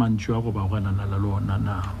kwana le mantšu a go ba o ganana le lona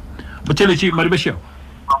na motheeletši maribešeo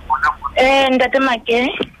ntate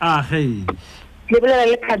Make hei le bolela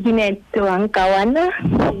le cabinet wa nkawana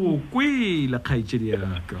o kwele kgaetšedi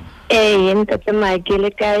yaka ntate Make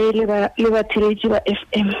le kae le batheeletši ba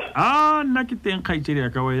FM nna ke teng kgaetšedi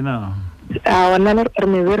yaka wena ona re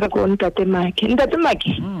mebereko ntate Make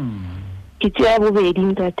ke tšea bobedi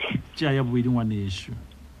ntate tšea ya bobedi ngwanešo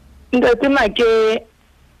ntate Make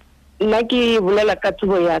nna ke bolela ka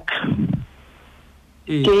tsebo yaka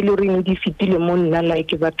ke e le goreng di fetile mo nna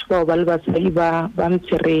like batho bao ba le basadi ba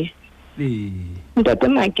ntshwere ntate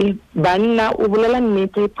Make banna o bolela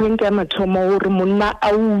nnete point ya mathomo gore monna a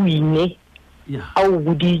o wine a o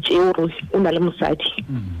boditše gore o na le mosadi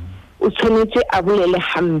o tshwanetse a bolele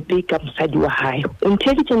hampe ka mosadi wa hae o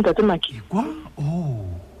ntheeditše ntate Make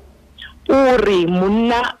ore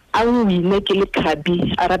monna a wine ke le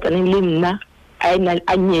kgabi a rataneng le nna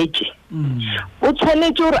a nyetše o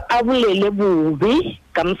tshwanetse gore a bolele bobe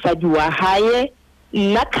ka mosadi wa hae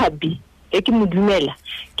nna kgabi e ke modumele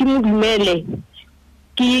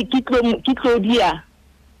ke tlo dia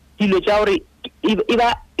dilo tša gore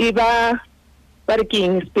e ba re ke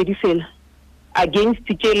eng spedifela against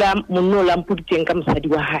tšela monno o lampoditseng ka mosadi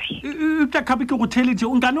wa hae ka kgabe ke go theeletše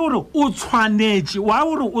o nkane gore o tshwanetše wa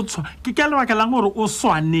gore ke ka lebaka lang gore o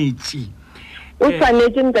swanetše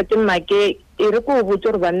ntate Make e re ko botse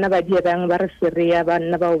gore banna ba dia bang ba re fereya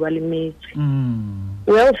banna bao ba le metse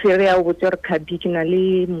o ya o fereya o botse gore kgabi ke na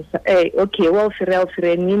le okay wa o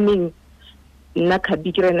fereya meaning nna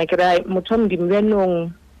kgabi ke rena ke ra motho wa modimo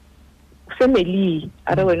bjanong family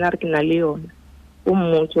a re wena re ke na le yona o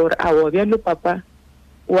mmotse gore a wa bjalo papa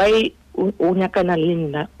why o nyakana le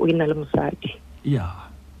nna o ena le mosadi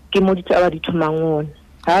ke mo ditaba di thomangona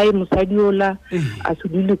hae mosadi ola a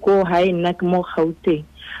sudile ko hae nna ke mo Gauteng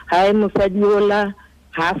hae mosadi ola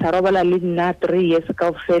ha sa robala le nna 3 years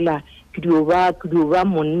ka ofela ke dio ba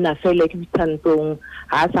monna fela ke bitantong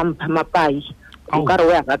ha sa mpha mapai o ka re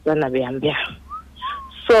wa gatsana beambia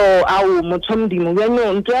so awu mothomdimo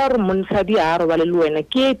bjano ntwe a re monsadi a robala le wena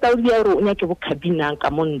ke taudi ya re o nya ke bo kabinang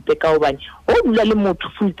ka monte ka obane o dula le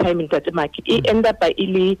motho full time ntate maki e enda pa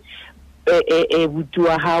ile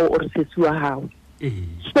butua hao or sesuwa hao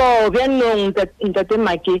so bjano ntate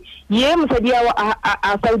maki ye mosadi ya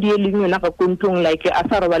a saudi e leng yona ka kontong like a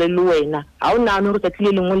sa robala le wena ha o nana re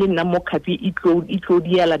tsatlile lengwe le nna mo khapi itlo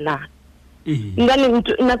diala na ngane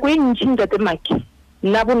nako e ntši ntate maki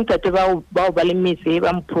nna bontate ba le metse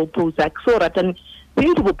ba mpropose so ratang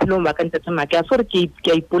sinti bophelong ba ka ntate maki a sore ke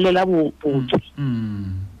a ipolela botse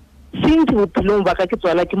sinti bophelong ba ka ke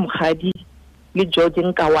tswala ke mogadi le George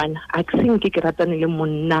Nkawana a ke seng ke ratane le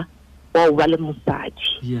monna wa o ba le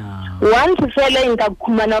mosadi once fela nka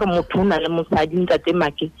khumana re motho na le mosadi ntate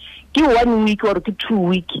maki ke 1 week or ke 2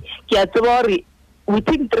 week ke a tseba gore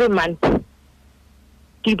within 3 months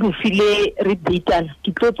ke file re datana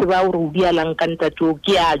ke tlo tseba gore o dialang ka ntate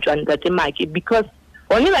ke a jwa ntate maki because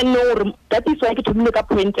only I know gore that is why ke thomile ka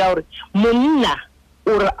point ya gore monna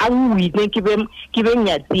ore a ngwine ke be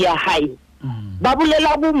nyatsi ya hae ba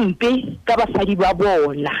bolela bompe ka basadi ba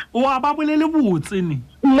bona wa ba bolele botse ni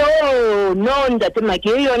no ntate maki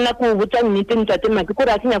yona ko botsa nnete ntate maki ko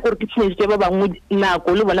ra tsenya gore ke tshetse ba bangwe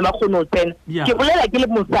nako le bona ba kgone o tsena ke bolela ke le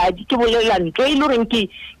mosadi ke bolela ntwe ile reng ke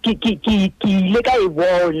ile ka e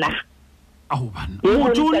bona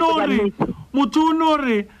motho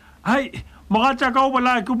nore hai mogatša ka o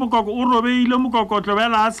bola ke bokoko o robeile mokokotlo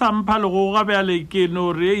bjala a sampha le go ga bjale ke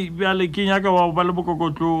no re bjale ke nyaka wa ba le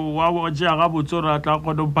bokokotlo wa go tšea ga botse re a tla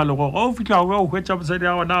kgone mpha le go o fitlha go hwetša mosadi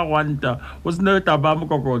ya gona a gwanta o sene taba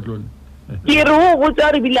mokokotlo ke re o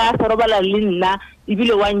botsa re bile a sa robala le nna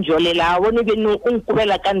ebile wa njolela a bone beno o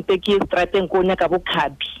nkobela ka nte ke strateng ko nyaka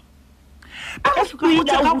bokhabi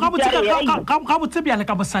ga botse bjale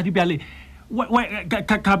ka mosadi bjale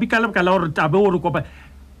khabi ka lebaka la gore tabe o re kopa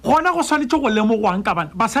gona go swanetse go lemogwang ka bana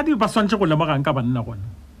basadi ba swanetse go lemogang ka banna gona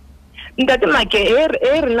ntate make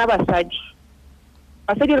re na basadi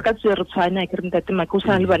re ka tswe re tshwana ke re ntate make o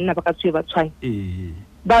sana le banna ba ka tswe ba tshwana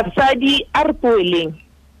basadi a re poeleng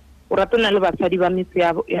o ratana le basadi ba metse ya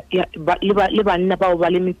le banna ba o ba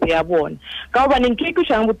le metse ya bona ka o baneng ke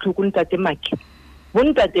shang botlhoko ntate make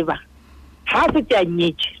bontate ba ha se tya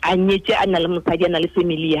nyetse a na le mosadi a na le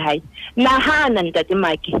family ya hae nahana ntate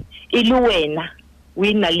make e le wena o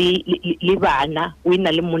ena le bana o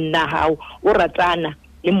ena le monna hao o ratana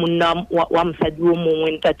le monna wa mosadi o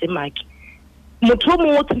mongwe ntate maki motho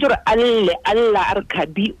mongwe o tsentse gore alla a re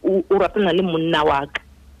khabi o ratana le monna wa ka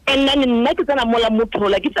nna ke tsana mola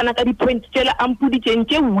mothola ke tsana ka di-point tsela ampuditseng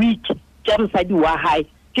tse week tša mosadi wa hae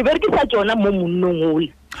ke berekisa tsona mo monnong ole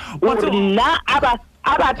ore nna a ba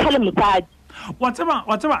thale mosadi wa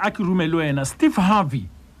tseba a ke rumele wena Steve Harvey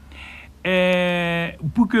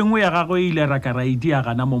bukengwe ya gago ile ra ka ra idia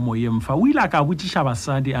gana mo moyeng fa o ile ka botsisha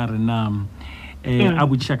basadi a rena a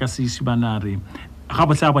botsisha ka seisibanare ga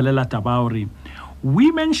botsa bolela taba hore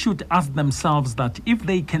women should ask themselves that if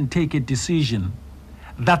they can take a decision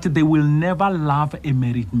that they will never love a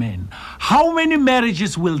married man, how many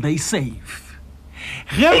marriages will they save?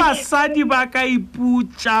 Ge basadi ba ka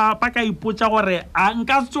ipotsa gore a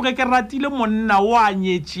nka tsoge ke ratile monna wa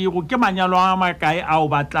nyetšego ke manyalo a makae a o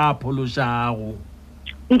batla phološago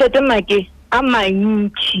ntate make a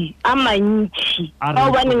mantši a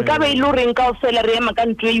o bane nka be ile gore nka o fela re ema ka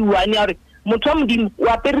ntho e one ya gore motho wa modimo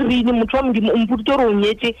wa pererini motho wa modimo o mpoditse gore o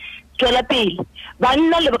nyetse tswela pele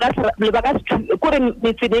banna le baka kore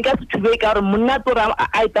metsene ka se thube ka gore monna tsore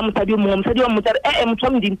a eta mosadi o mongwe mosadi wa motsa re motho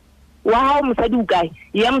wa modimo wa hao mosadi o kae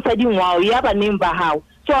ya mosadi ngwao ya baneng ba hao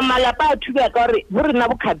so malapa a thuba ka gore bo rena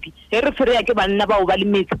bokhapi he re fere ya ke banna ba o ba le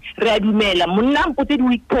metsi re a dumela monna mpotse di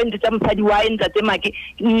weak point tsa mosadi wa ntate make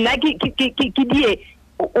nna ke die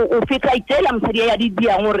o fetla itela mosadi ya di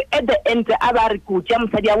dia gore at the end a ba re go tja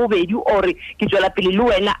mosadi ya bobedi ore ke tswela pele le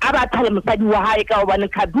wena a ba thale mosadi wa hae ka obane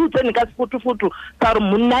khadu tsene ka sefotofoto ka gore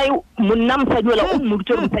monna mosadi wala o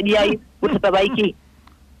mmoditse mosadi ya bothata ba ike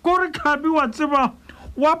gore khabi wa tseba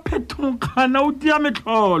wa phethongana o dia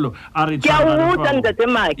metlholo a re tsara ya ntate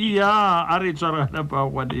maki ya a re tsara ba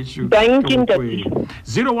wa issue thank you ntate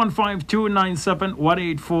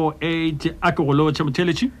 0152971848 a ke go lo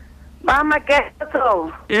motheeletši Mama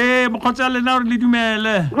ketso. Mokgotsa le na le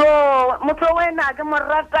dumele. Yo, motho wena ke mo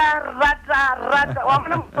rata. Wa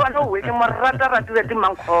mona motho we ke mo rata di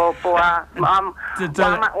mankgopo wa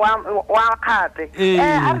khate.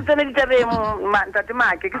 A re tsene ditebe ntate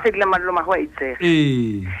make ke sedile mallo ma go itse.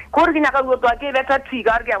 Go re ke nyaka go tswa ke beta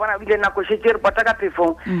thiga re ke bona bile na go shetse re bota ka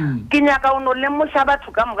phefong. Ke nyaka o no le mo sha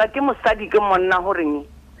batho ka moka ke mosadi ke monna go reng.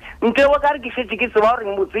 Nke wa ka re ke shetse ke tswa re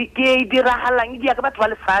motse ke dira halang di ya ka batho ba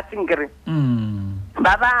le fatse ngere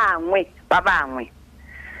ba bangwe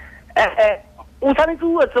o tshwanetse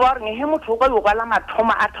o tswa re he motho ka yo kwala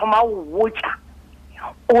mathoma a thoma o botsa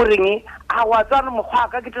o reng a wa tswa re mogwa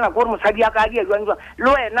ka ke tena go re mosadi ya ka di a jwang le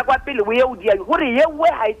wena kwa pele o ye o di a go re ye we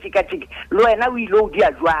ha itshika le wena o ile o di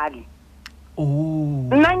a jwale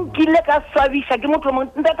Nankile ka swabisha ke motho mo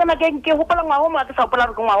ntata na ke gopola ngwa ho mo ke sa gopola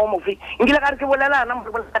re ke ngwa ho mo fe ngile ka re ke bolela na mo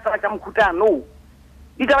bolela ka mkhutano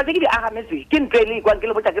ditaba tse ke di agametse ke ntele kwa ke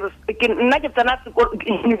le botsa ke nna ke tsena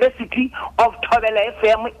University of Thobela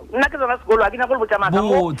FM nna ke tsena sekolo a ke na go botsa maka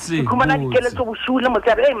mo ke khumana dikeletso boshule mo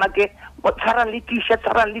tsare make tshara le t-shirt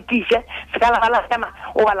ska la tema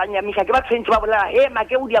o bala nyamisha ke ba tshwentse ba bolela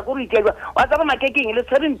make o dia go re itjwa wa tsaba make ke eng le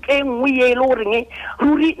tshwere nngwe ye le o reng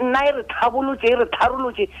ruri nna re tharolotse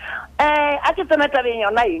a ke tsena tabeng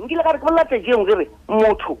yona ngile ka re ke bolela tse ngwe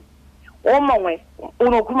motho o mongwe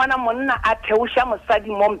o no khumana monna a theosha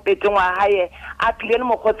mosadi mo mpeteng wa hae a tlile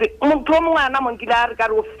mo khotse motho mo ngwana mo nkile a re ka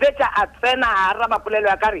re o fetsa a tsena a ra mapolelo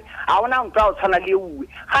ya kare a ona ntwa o tshwana le uwe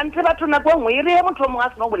gantse batho na go ngwe re motho mo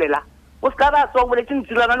a seno bolela o ska ba so boletse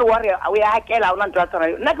ntsilana le ware a o ya hakela ona ntwa tsana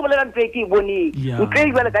nna ke bolela ntse ke ibone ntse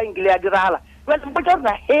ibele ka ngile ya dirala ba mpotsa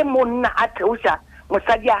re he monna a theosha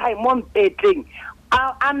mosadi ya hae mo mpeteng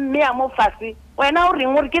a mme a mo fase wena o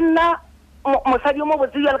reng o re ke nna mosadi mo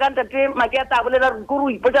botse ya le ka ntate make ya ta bolela re go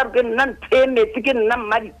ipotsa re ke nna ntshemetse ke nna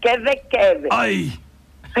mmadi keve ai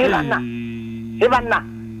banna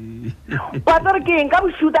wa tsere ke nka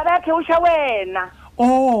boshuta ba theosha wena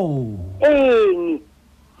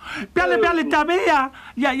Pele tabe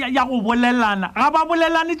ya go bolelana ga ba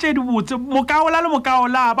bolelane tše di botse mokaola le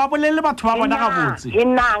mokaola ba bolele batho ba bona ga botse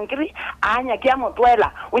nang ke anya ke ya motwela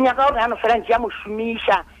o nyaka o re ano fela ntse ya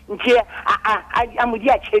moshumisha ntse a mo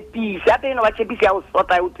dia tshepisa pe no ba tshepisa ya o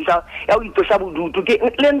sota ya o itosha bodutu ke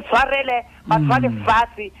le ntshwarele batho ba le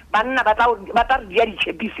fase banna ba tla re dia di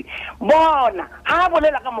tshepisi bona ha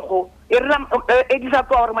bolela ka mogo e re disa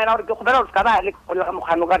twa gore mena gore ke gobela gore ska ba le ka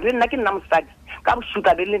mogano ka le nna ke nna mosadi ka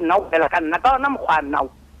boshuta be le nna o fela ka nna ka ona mogwana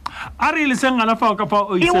a re le sengala fa ka fa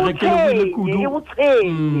o isere ke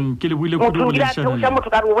le buile kudu le shana motho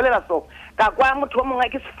ka re o bolela so ka kwa motho mongwe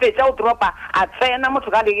ke sefetsa o tropa a tsena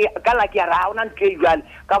motho ka la ke ra ona ntwe jwale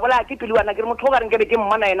ka bola ke piliwana ke motho ka re ke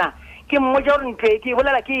mmona ena ke mmoja gore ntwe ke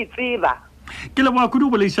bolela ke itseba ke le ba kudu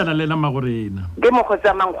boleshana le na magorena ke mo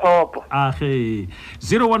khotsa mangkgopo age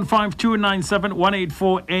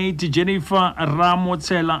 0152971848 Jennifer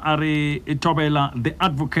Ramotsela are Thobela the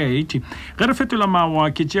advocate ge re fetola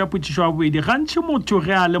mawa ke tšea putšišo a bobedi gantši motho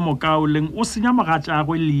ge a le mokaoleng o senya mogatša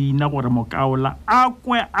gwe leina gore mokaola a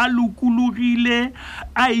kwe a lokologile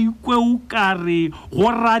a ikwe o kare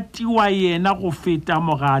go ratiwa yena go feta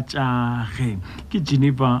mogatšage ke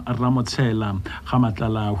Jennifer Ramotsela ga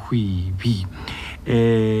matlala hwibi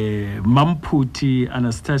Mamputi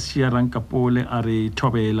Anastasia Rankapole are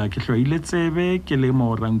Thobela ke hloile tsebe ke le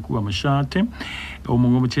mo Rankua Mashate o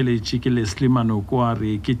mongwe motheeletši ke Leslie Manoko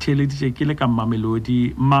are ke theeleditše ke le ka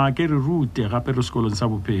Mamelodi ma ke re rute gape re sekolong sa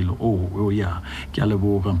bophelo ya ke a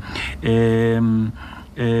leboga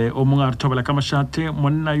o mongwe a re Thobela ka Mashate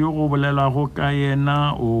monna yo go bolelwago ka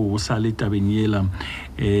yena o sa le tabeng yela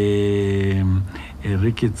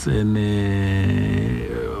re ke tsene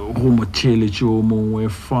go motheeletši o mongwe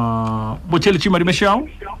fa motheeletši Madimešao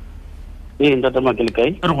ntata makele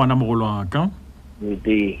kae re gona mogolo wa ka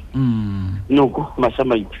noko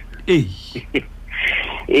masamaiti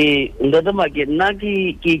ntata make nna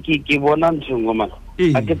ke bona ntshongo maka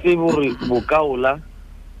a ke tsebe gore bokaola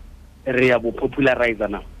re ya bo popularize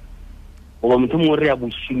na goba motho mongwe re ya bo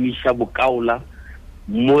šomiša bokaola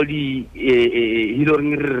mo di hilo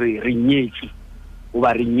re nyetše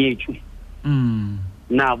goba re nyetšwe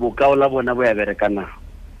na bokaola bona bo ya berekana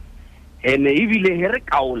ene ebile he re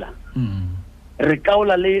kaola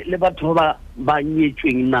le batho ba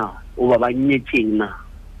nyetšweng na o ba nyetšeng na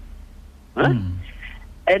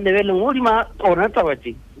ene bele ngodima ona taba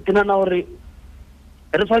tse ke nana gore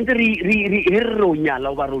re tshwanetse re o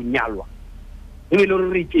nyala o ba re o nyalwa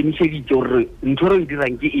ebile re ikemišeditše gore ntho re e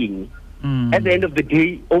dirang ke eng at the end of the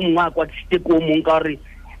day o mongwe a kwatisitse ko o mongwe ka gore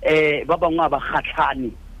ba bangwe a ba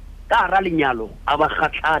kgatlhane ka ra lenyalo a ba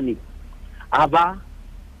kgatlhane a ba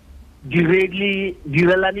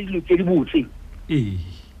direlane dilo tse di botse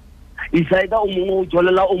isaida o mongwe o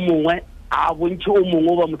jolela o mongwe a bontšhe o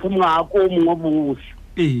mongwe ba motho mongwe a ko o mongwe bose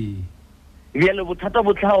bjale bothata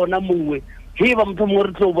bo tlha ona mongwe he ba motho mongwe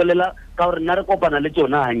re tlo bolela ka gore nna re kopana le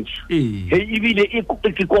tsona hantši he ebile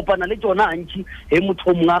ke kopana le tsona hantši he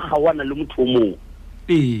motho mongwe a kgawana le motho mongwe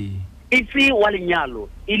e se wa lenyalo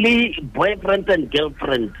e le boyfriend and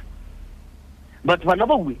girlfriend batho bana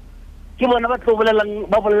bangwe ke bona ba tlo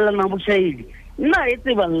bolelana bošaedi nna e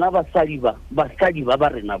tseba nna basadi ba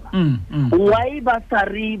rena ba why ba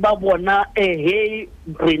sari ba bona he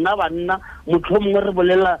rena banna motho mongwe re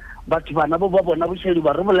bolela batho bana ba bona bošaedi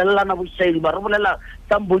ba re bolelana bošaedi ba re bolela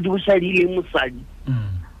somebody bošaedi le mosadi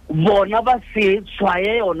bona ba se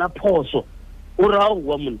tshwaye yona phoso o ra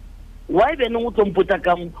wa monna why bene o tlompota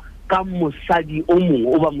ka mosadi o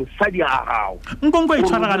mongwe o ba mosadi a gago nkonko e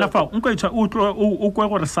tshwaragala fa o kwe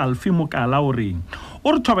gore Salfi Mokala o reng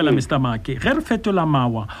o re thobela Mr. Make ge re fetola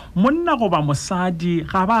mawa monna go ba mosadi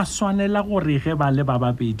ga ba swanela gore ge ba le ba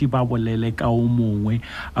babedi ba bolele ka o mongwe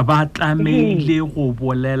ba tlameile go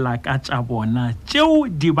bolela ka tša bona tšeo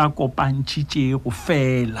di ba kopantšitše go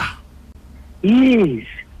fela yes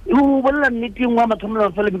o bolela nneteng wa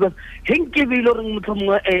mathomela fela because he nke be ile gore motho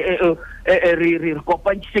mongwe re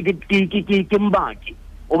kopantšitše ke Mbaki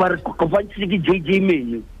o ba re kopantšitše ke JJ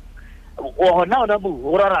Menu ona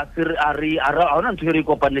bo ra ona ntho re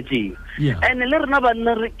kopanetseng ene le rena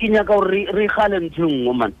banna re kinyaka gore re gale ntho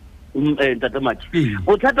nngwe man ntatemaki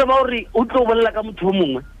bothata ba gore o tlo bolela ka motho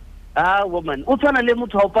mongwe woman o tshwana le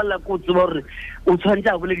motho a o palela ko tseba gore o tshwantse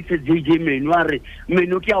a boledise JJ Menu a re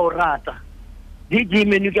Menu ke a o rata JJ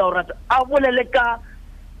Menu ke a o rata a bolele ka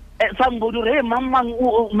somebody re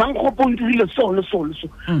mang gopodile so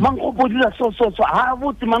mang gopodile so ha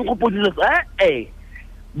botse mang gopodile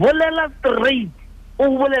bolela straight o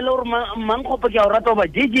bolela gore mang gopo ke a o rata ba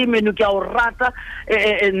JJ Menu ke a o rata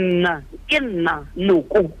nna ke nna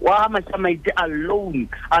noko wa matsamaite alone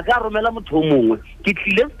a ka romela motho mongwe ke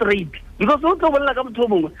tlile straight because o tlo bolela ka motho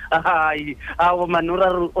mongwe man o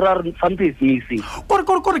ra something is missing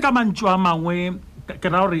kore ka mantšu a mangwe ke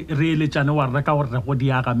ra gore re eletsane wa reka gore go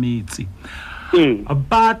Diagametse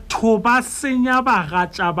batho ba senya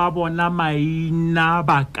bagatša ba bona maina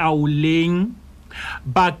bakaoleng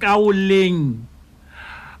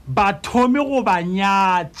ba thome go ba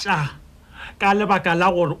nyatša ka lebaka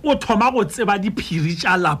la gore o thoma go tseba diphiri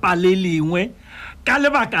tša lapa le lengwe ka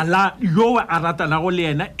lebaka la yo a ratanago le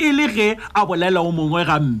yena e le ge a bolela o mongwe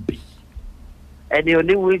gampe and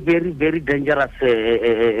yone we very very dangerous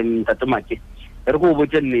Tatomake re go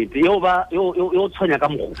botse nnete yo tshwanya ka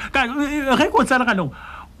mogo ge go tsena ganong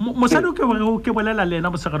mosadi ke bolela le yena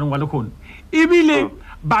moseganong wa lekgono ebile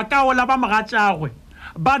ba kaola ba mogatšagwe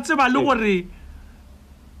ba tseba le gore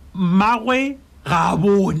mmagwe ga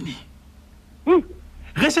bone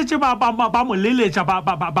ge setse ba mo leletša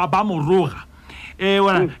ba mo roga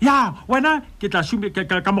wena ke tla šume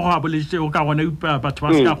ka mogo a boletšego ka gona batho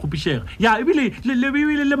ba se ka kgopišega ebile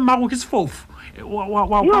le mmago ke sefofu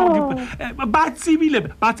ba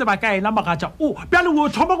tsebile ba tseba ka ena mogatša bjale o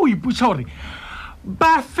thoma go iputša gore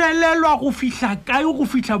ba felelwa go fihla kae go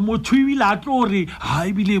fihla motho ebile a tlo gore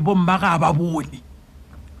ebile bomma ga ba bone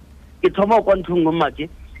ke thoma kwa nthong Mmake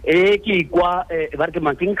ke ikwa ba re ke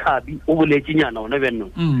mang ke nkgabi o boletsenyana ona bjano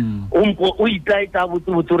o itaeta botse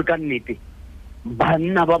gore ka nnete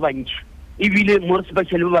banna ba bantši ebile mo re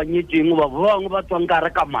sepecially ba banyetseng ba bangwe ba tswang ka re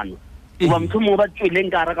kamano ba motho mongwe ba tsweleng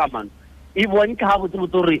ka re kamano e bontsha ga botse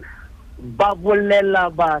gore ba bolela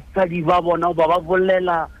basadi ba bona ba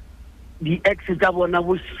bolela di-ex tša bona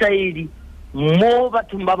bošaedi mo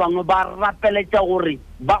bathong ba bangwe ba rapeletša gore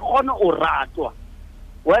ba kgone o ratwa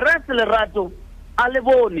whereas lerato a le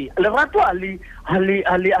bone lerato a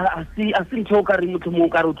se ntho o ka re motho mongwe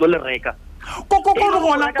ka re o tlo le reka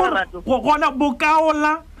gona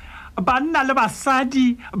bokaola banna le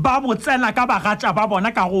basadi ba botsela ka bagatša ba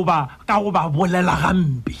bona ka go ba bolela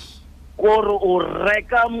gampe gore o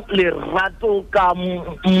reka lerato ka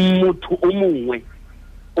motho o mongwe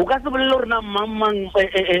o ka se bolele gore na mamang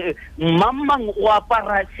o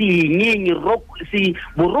apara senyeng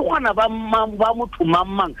borokgwana ba motho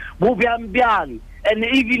mamang bo bjang and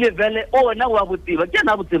ebile vele ona wa botseba ke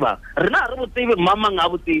na botseba rena re botsebe mamang a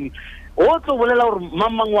botsebe o tlo bolela gore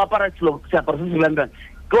mamang o apara seaparo se se bjang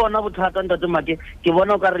ke ona bothata Ntatemake ke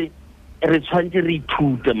bona o ka re tshwantse re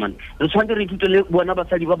ithute man re tshwantse re ithute le bona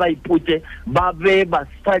basadi ba ba ipotse ba be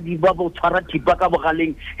basadi ba bo tshwara thipa ka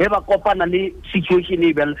bogaleng he ba kopana le situation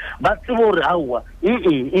e bjale ba tsebo gore aowa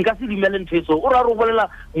nka se dumele ntho eso o ra re o bolela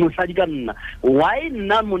mosadi ka nna why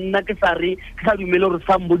nna monna ke sa dumele gore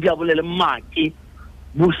somebody a bolele Mmake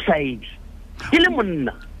bošaedi ke le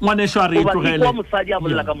monna ngwaneso a re tlogele wa mosadi a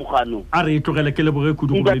bolela ka mogano a re tlogele ke le boge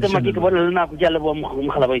kudu go le ke bona le nako ja le bo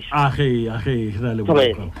mogala ba isha age ra le boga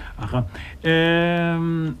aga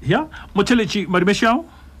ya motheeletši madimešao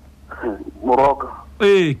moroka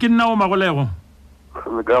ke nna o magolego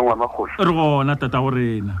le ka ngwana kgoši re gona tata go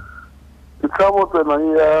rena ke tshabo tsena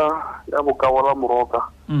ya bokaola moroka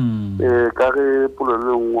ka ge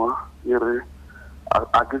polelo nngwe e re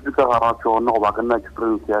a ke ka gara tsona go ba ka nna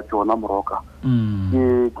experience ya tsona moroka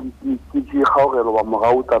ke gaogelo ba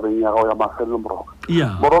mogau tabeng ya gago ya mafelo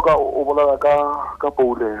moroka o bolela ka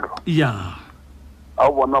poulelo a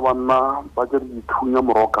o bona banna ba ke dithunya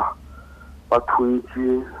moroka ba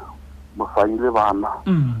thuntse mosadi le bana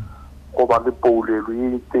go ba le poulelo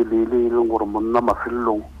e telele e leng gore monna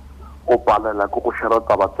mafelelong o palela ko go shera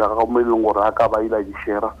taba tsa gago mo e leng gore a ka ba ila di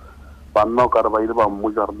shera banna o ka re ba ile ba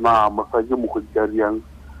mmoja re na mosadi ke mogodijariang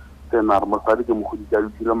tsena re mosadi ke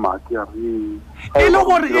mogodijadile maki a re e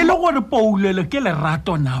le gore poulelo ke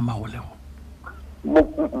lerato na magolego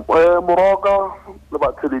moroka le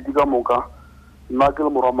batheletši ka moka nna ke le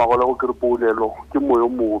morwa magolego ke re poulelo ke moyo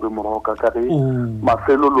mobe moroka ka ge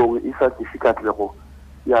mafelelong e sa tliše katlego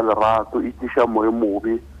ya lerato e tliša moyo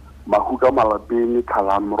mobe mahuka malapeng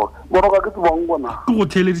tlhalane moroka ke tsebang bona ke go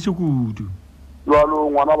theeleditše kudu jalo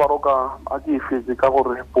ngwana baroka a ke fetse ka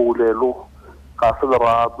gore poulelo ka se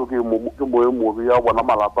lerato ke moyo mobe ya bona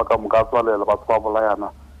malapa ka moka tswalela batho ba bolayana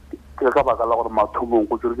ke ka baka la gore mathomong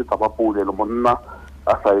go tsere ke taba poulelo monna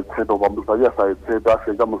a sa etshepe ba mosadi a sa etshepe a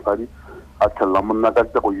fetsa mosadi a tšhelela monna ka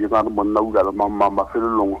tse go yengane monna o ula le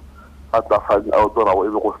mafelelong a tsafadi a o tsorago e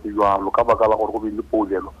be go se jalo ka baka la gore go bile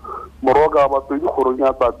poulelo moroka batswedi kgorong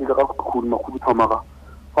ya tsatsi ka khudi makhuduthamaga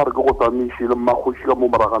fa re ke go tsamaiše le mmakgoši ka mo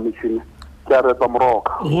moraga metšhine ke a reta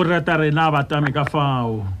moroka go reta rena batame ka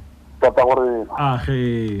fao tata go rena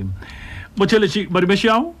age motheeletši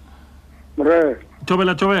madimešao re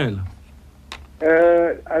thobela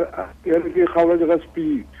ke kgaoletše ka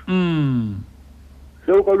speed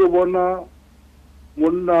seo ka le bona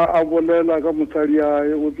monna a bolela ka mosadi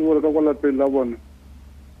ae o tse gore ka kwa lapeng la bona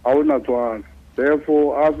ga o na tswana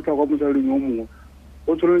therefore a fitlha kwa mosading yo mongwe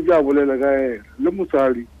o tshwanetse a bolele ka ena le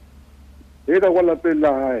mosadi e ka kwa lapeng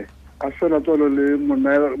la gae a fela tswalo le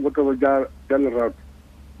monna botaba ja lerato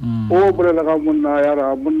o bolela ka monna ya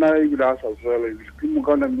ra monna ebile a sa tswela ebile ke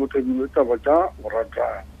mokana mo thebile taba tša go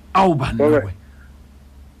ratana ao banna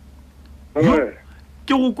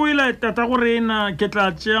ke go kwele tata gore ena ke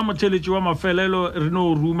tla tšea motheeletši wa mafelelo re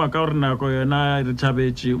no ruma ka gore nako yona re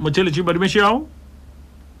tšhabetše motheeletši badimešao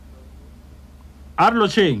a re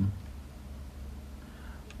lotšheng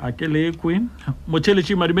a ke lekwe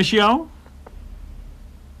motheeletši madimešao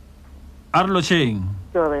a re lotšheng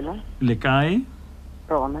le kae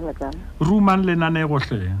rumang lenane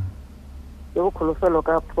gohle ke go kholofelo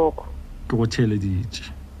ka poko ke go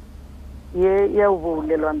theeleditše ye o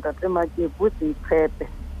boulelwa ntate make go se itshepe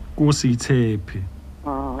go se itshepe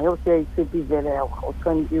ye o se itshepe vele o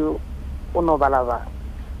tshwanetse o no balabala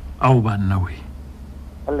ao banna we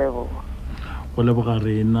lebo go leboga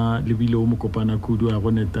rena lebile o mokopana kudu a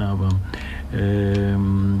go netaba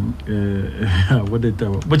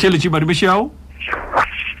motheeletši madimešao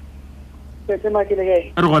re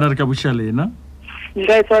gona re ka buša lena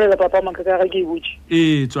nka e tswalela papa maka ka ga ke e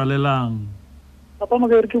botse tswalelang papa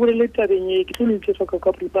maka re ke bolele tabeng e ke tlo le itsetsa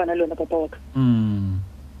ka pripana le yona papa waka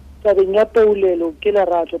tabeng ya poulelo ke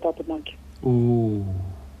lerato papa maka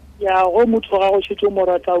ya go motho ga go šetse mo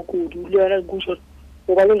rata kudu le yona kuso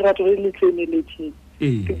o ba le lerato le le tseneletseng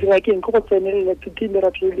ke dira keng ke go tsenelela ke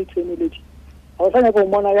lerato le le tseneletseng ga o sa nyaka go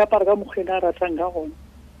mona ya apara ka mokgwena a ratang ka gona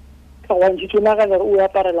ka go ntšhitse nagana gore o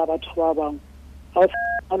aparela batho ba bangwe ga o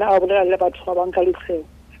sa a bolela le batho ba bangwe ka letshego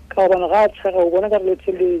ka gobane ga a tshega o bona ka re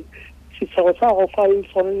letse le setshego sa go fa e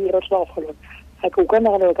sone lerato ba go falona ga ke o ka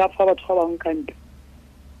nagana gore ka fa batho ba bangwe kantle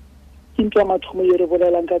ke ntwa mathomo ye re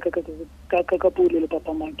bolelang ka poulelo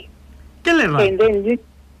papa make ke lerato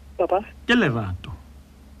papa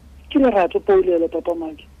ke lerato poulelo papa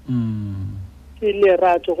make ke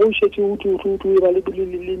lerato go šetse o tutu e ba le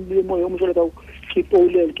moyo mo jole ka ke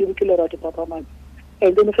poulelo ke lerato papa make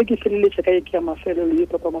and then ge ke feleletša ka e ke ya mafelelo ye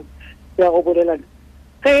papa make ya go bolelana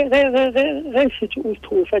ge šetse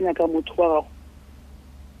o sa nyaka motho wa gago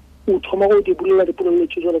o thoma go di bolela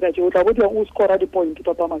dipoleletše jole ka tšeo o tla bo diang o scora di-point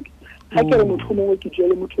papa make ga ke re motho mongwe ke dula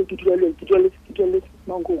le motho ke dula le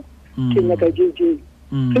mangong ke nyaka jj ge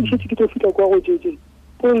ke šetse ke tlo fitlha kwa go jj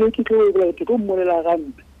polelo ke tlo e bolela ke tlo mmolela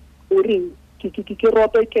gampe ore ke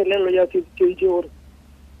rope kelelo ya jj gore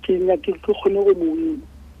ke kgone go moina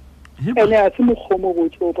ene a se mokgomo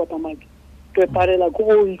botse o papa make ke palela ko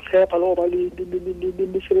go itshepa le go ba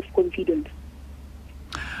le self confidence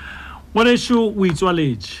ngwaneso o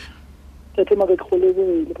itswaletše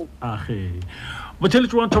age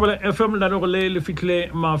motheeletši wa thobela FM lalego le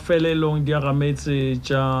fitlhile mafelelong diagametse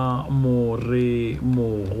tša more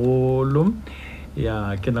mogolo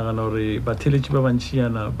ya ke nagana gore batheeletši ba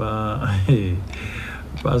bantšhiana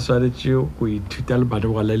ba swaretše go ithuta le bana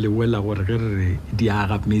bogala lewela gore ge re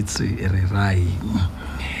diagametse re raeng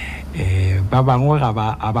ba bangwe ga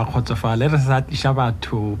ba kgotsofala re sa tiša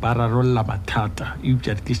batho ba rarolla mathata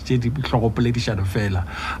eupša ke tše di tlhogopoledišano fela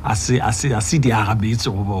a se diagametse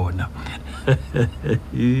go bona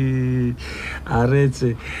a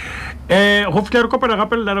retse go fitlha re kopana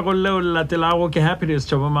gape le lalego leo latelago ke happiness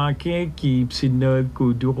tšhobamake ke ipsene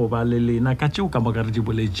kudu go ba le lena ka tšeo ka moka re di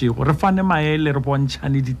boletšego re fane maele re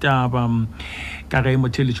bontšhane ditaba ka ge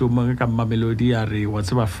motheeletši o mongwe ka mmamelodi a re wa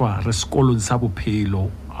tseba fa re sekolong sa bophelo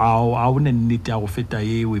a o ne nnete ya go feta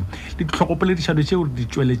ewe le ditlhogopoledišano tšeo re di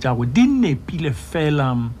tšweletšago di nepile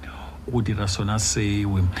fela go dira sona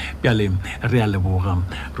sewe bjale re a leboga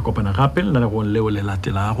re kopana gape le go leo le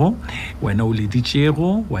latelago wena o le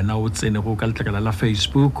ditšego wena o tsenego ka letlakala la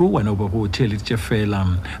Facebook wena o be go theeletše fela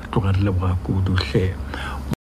re tloga re leboga kudu hle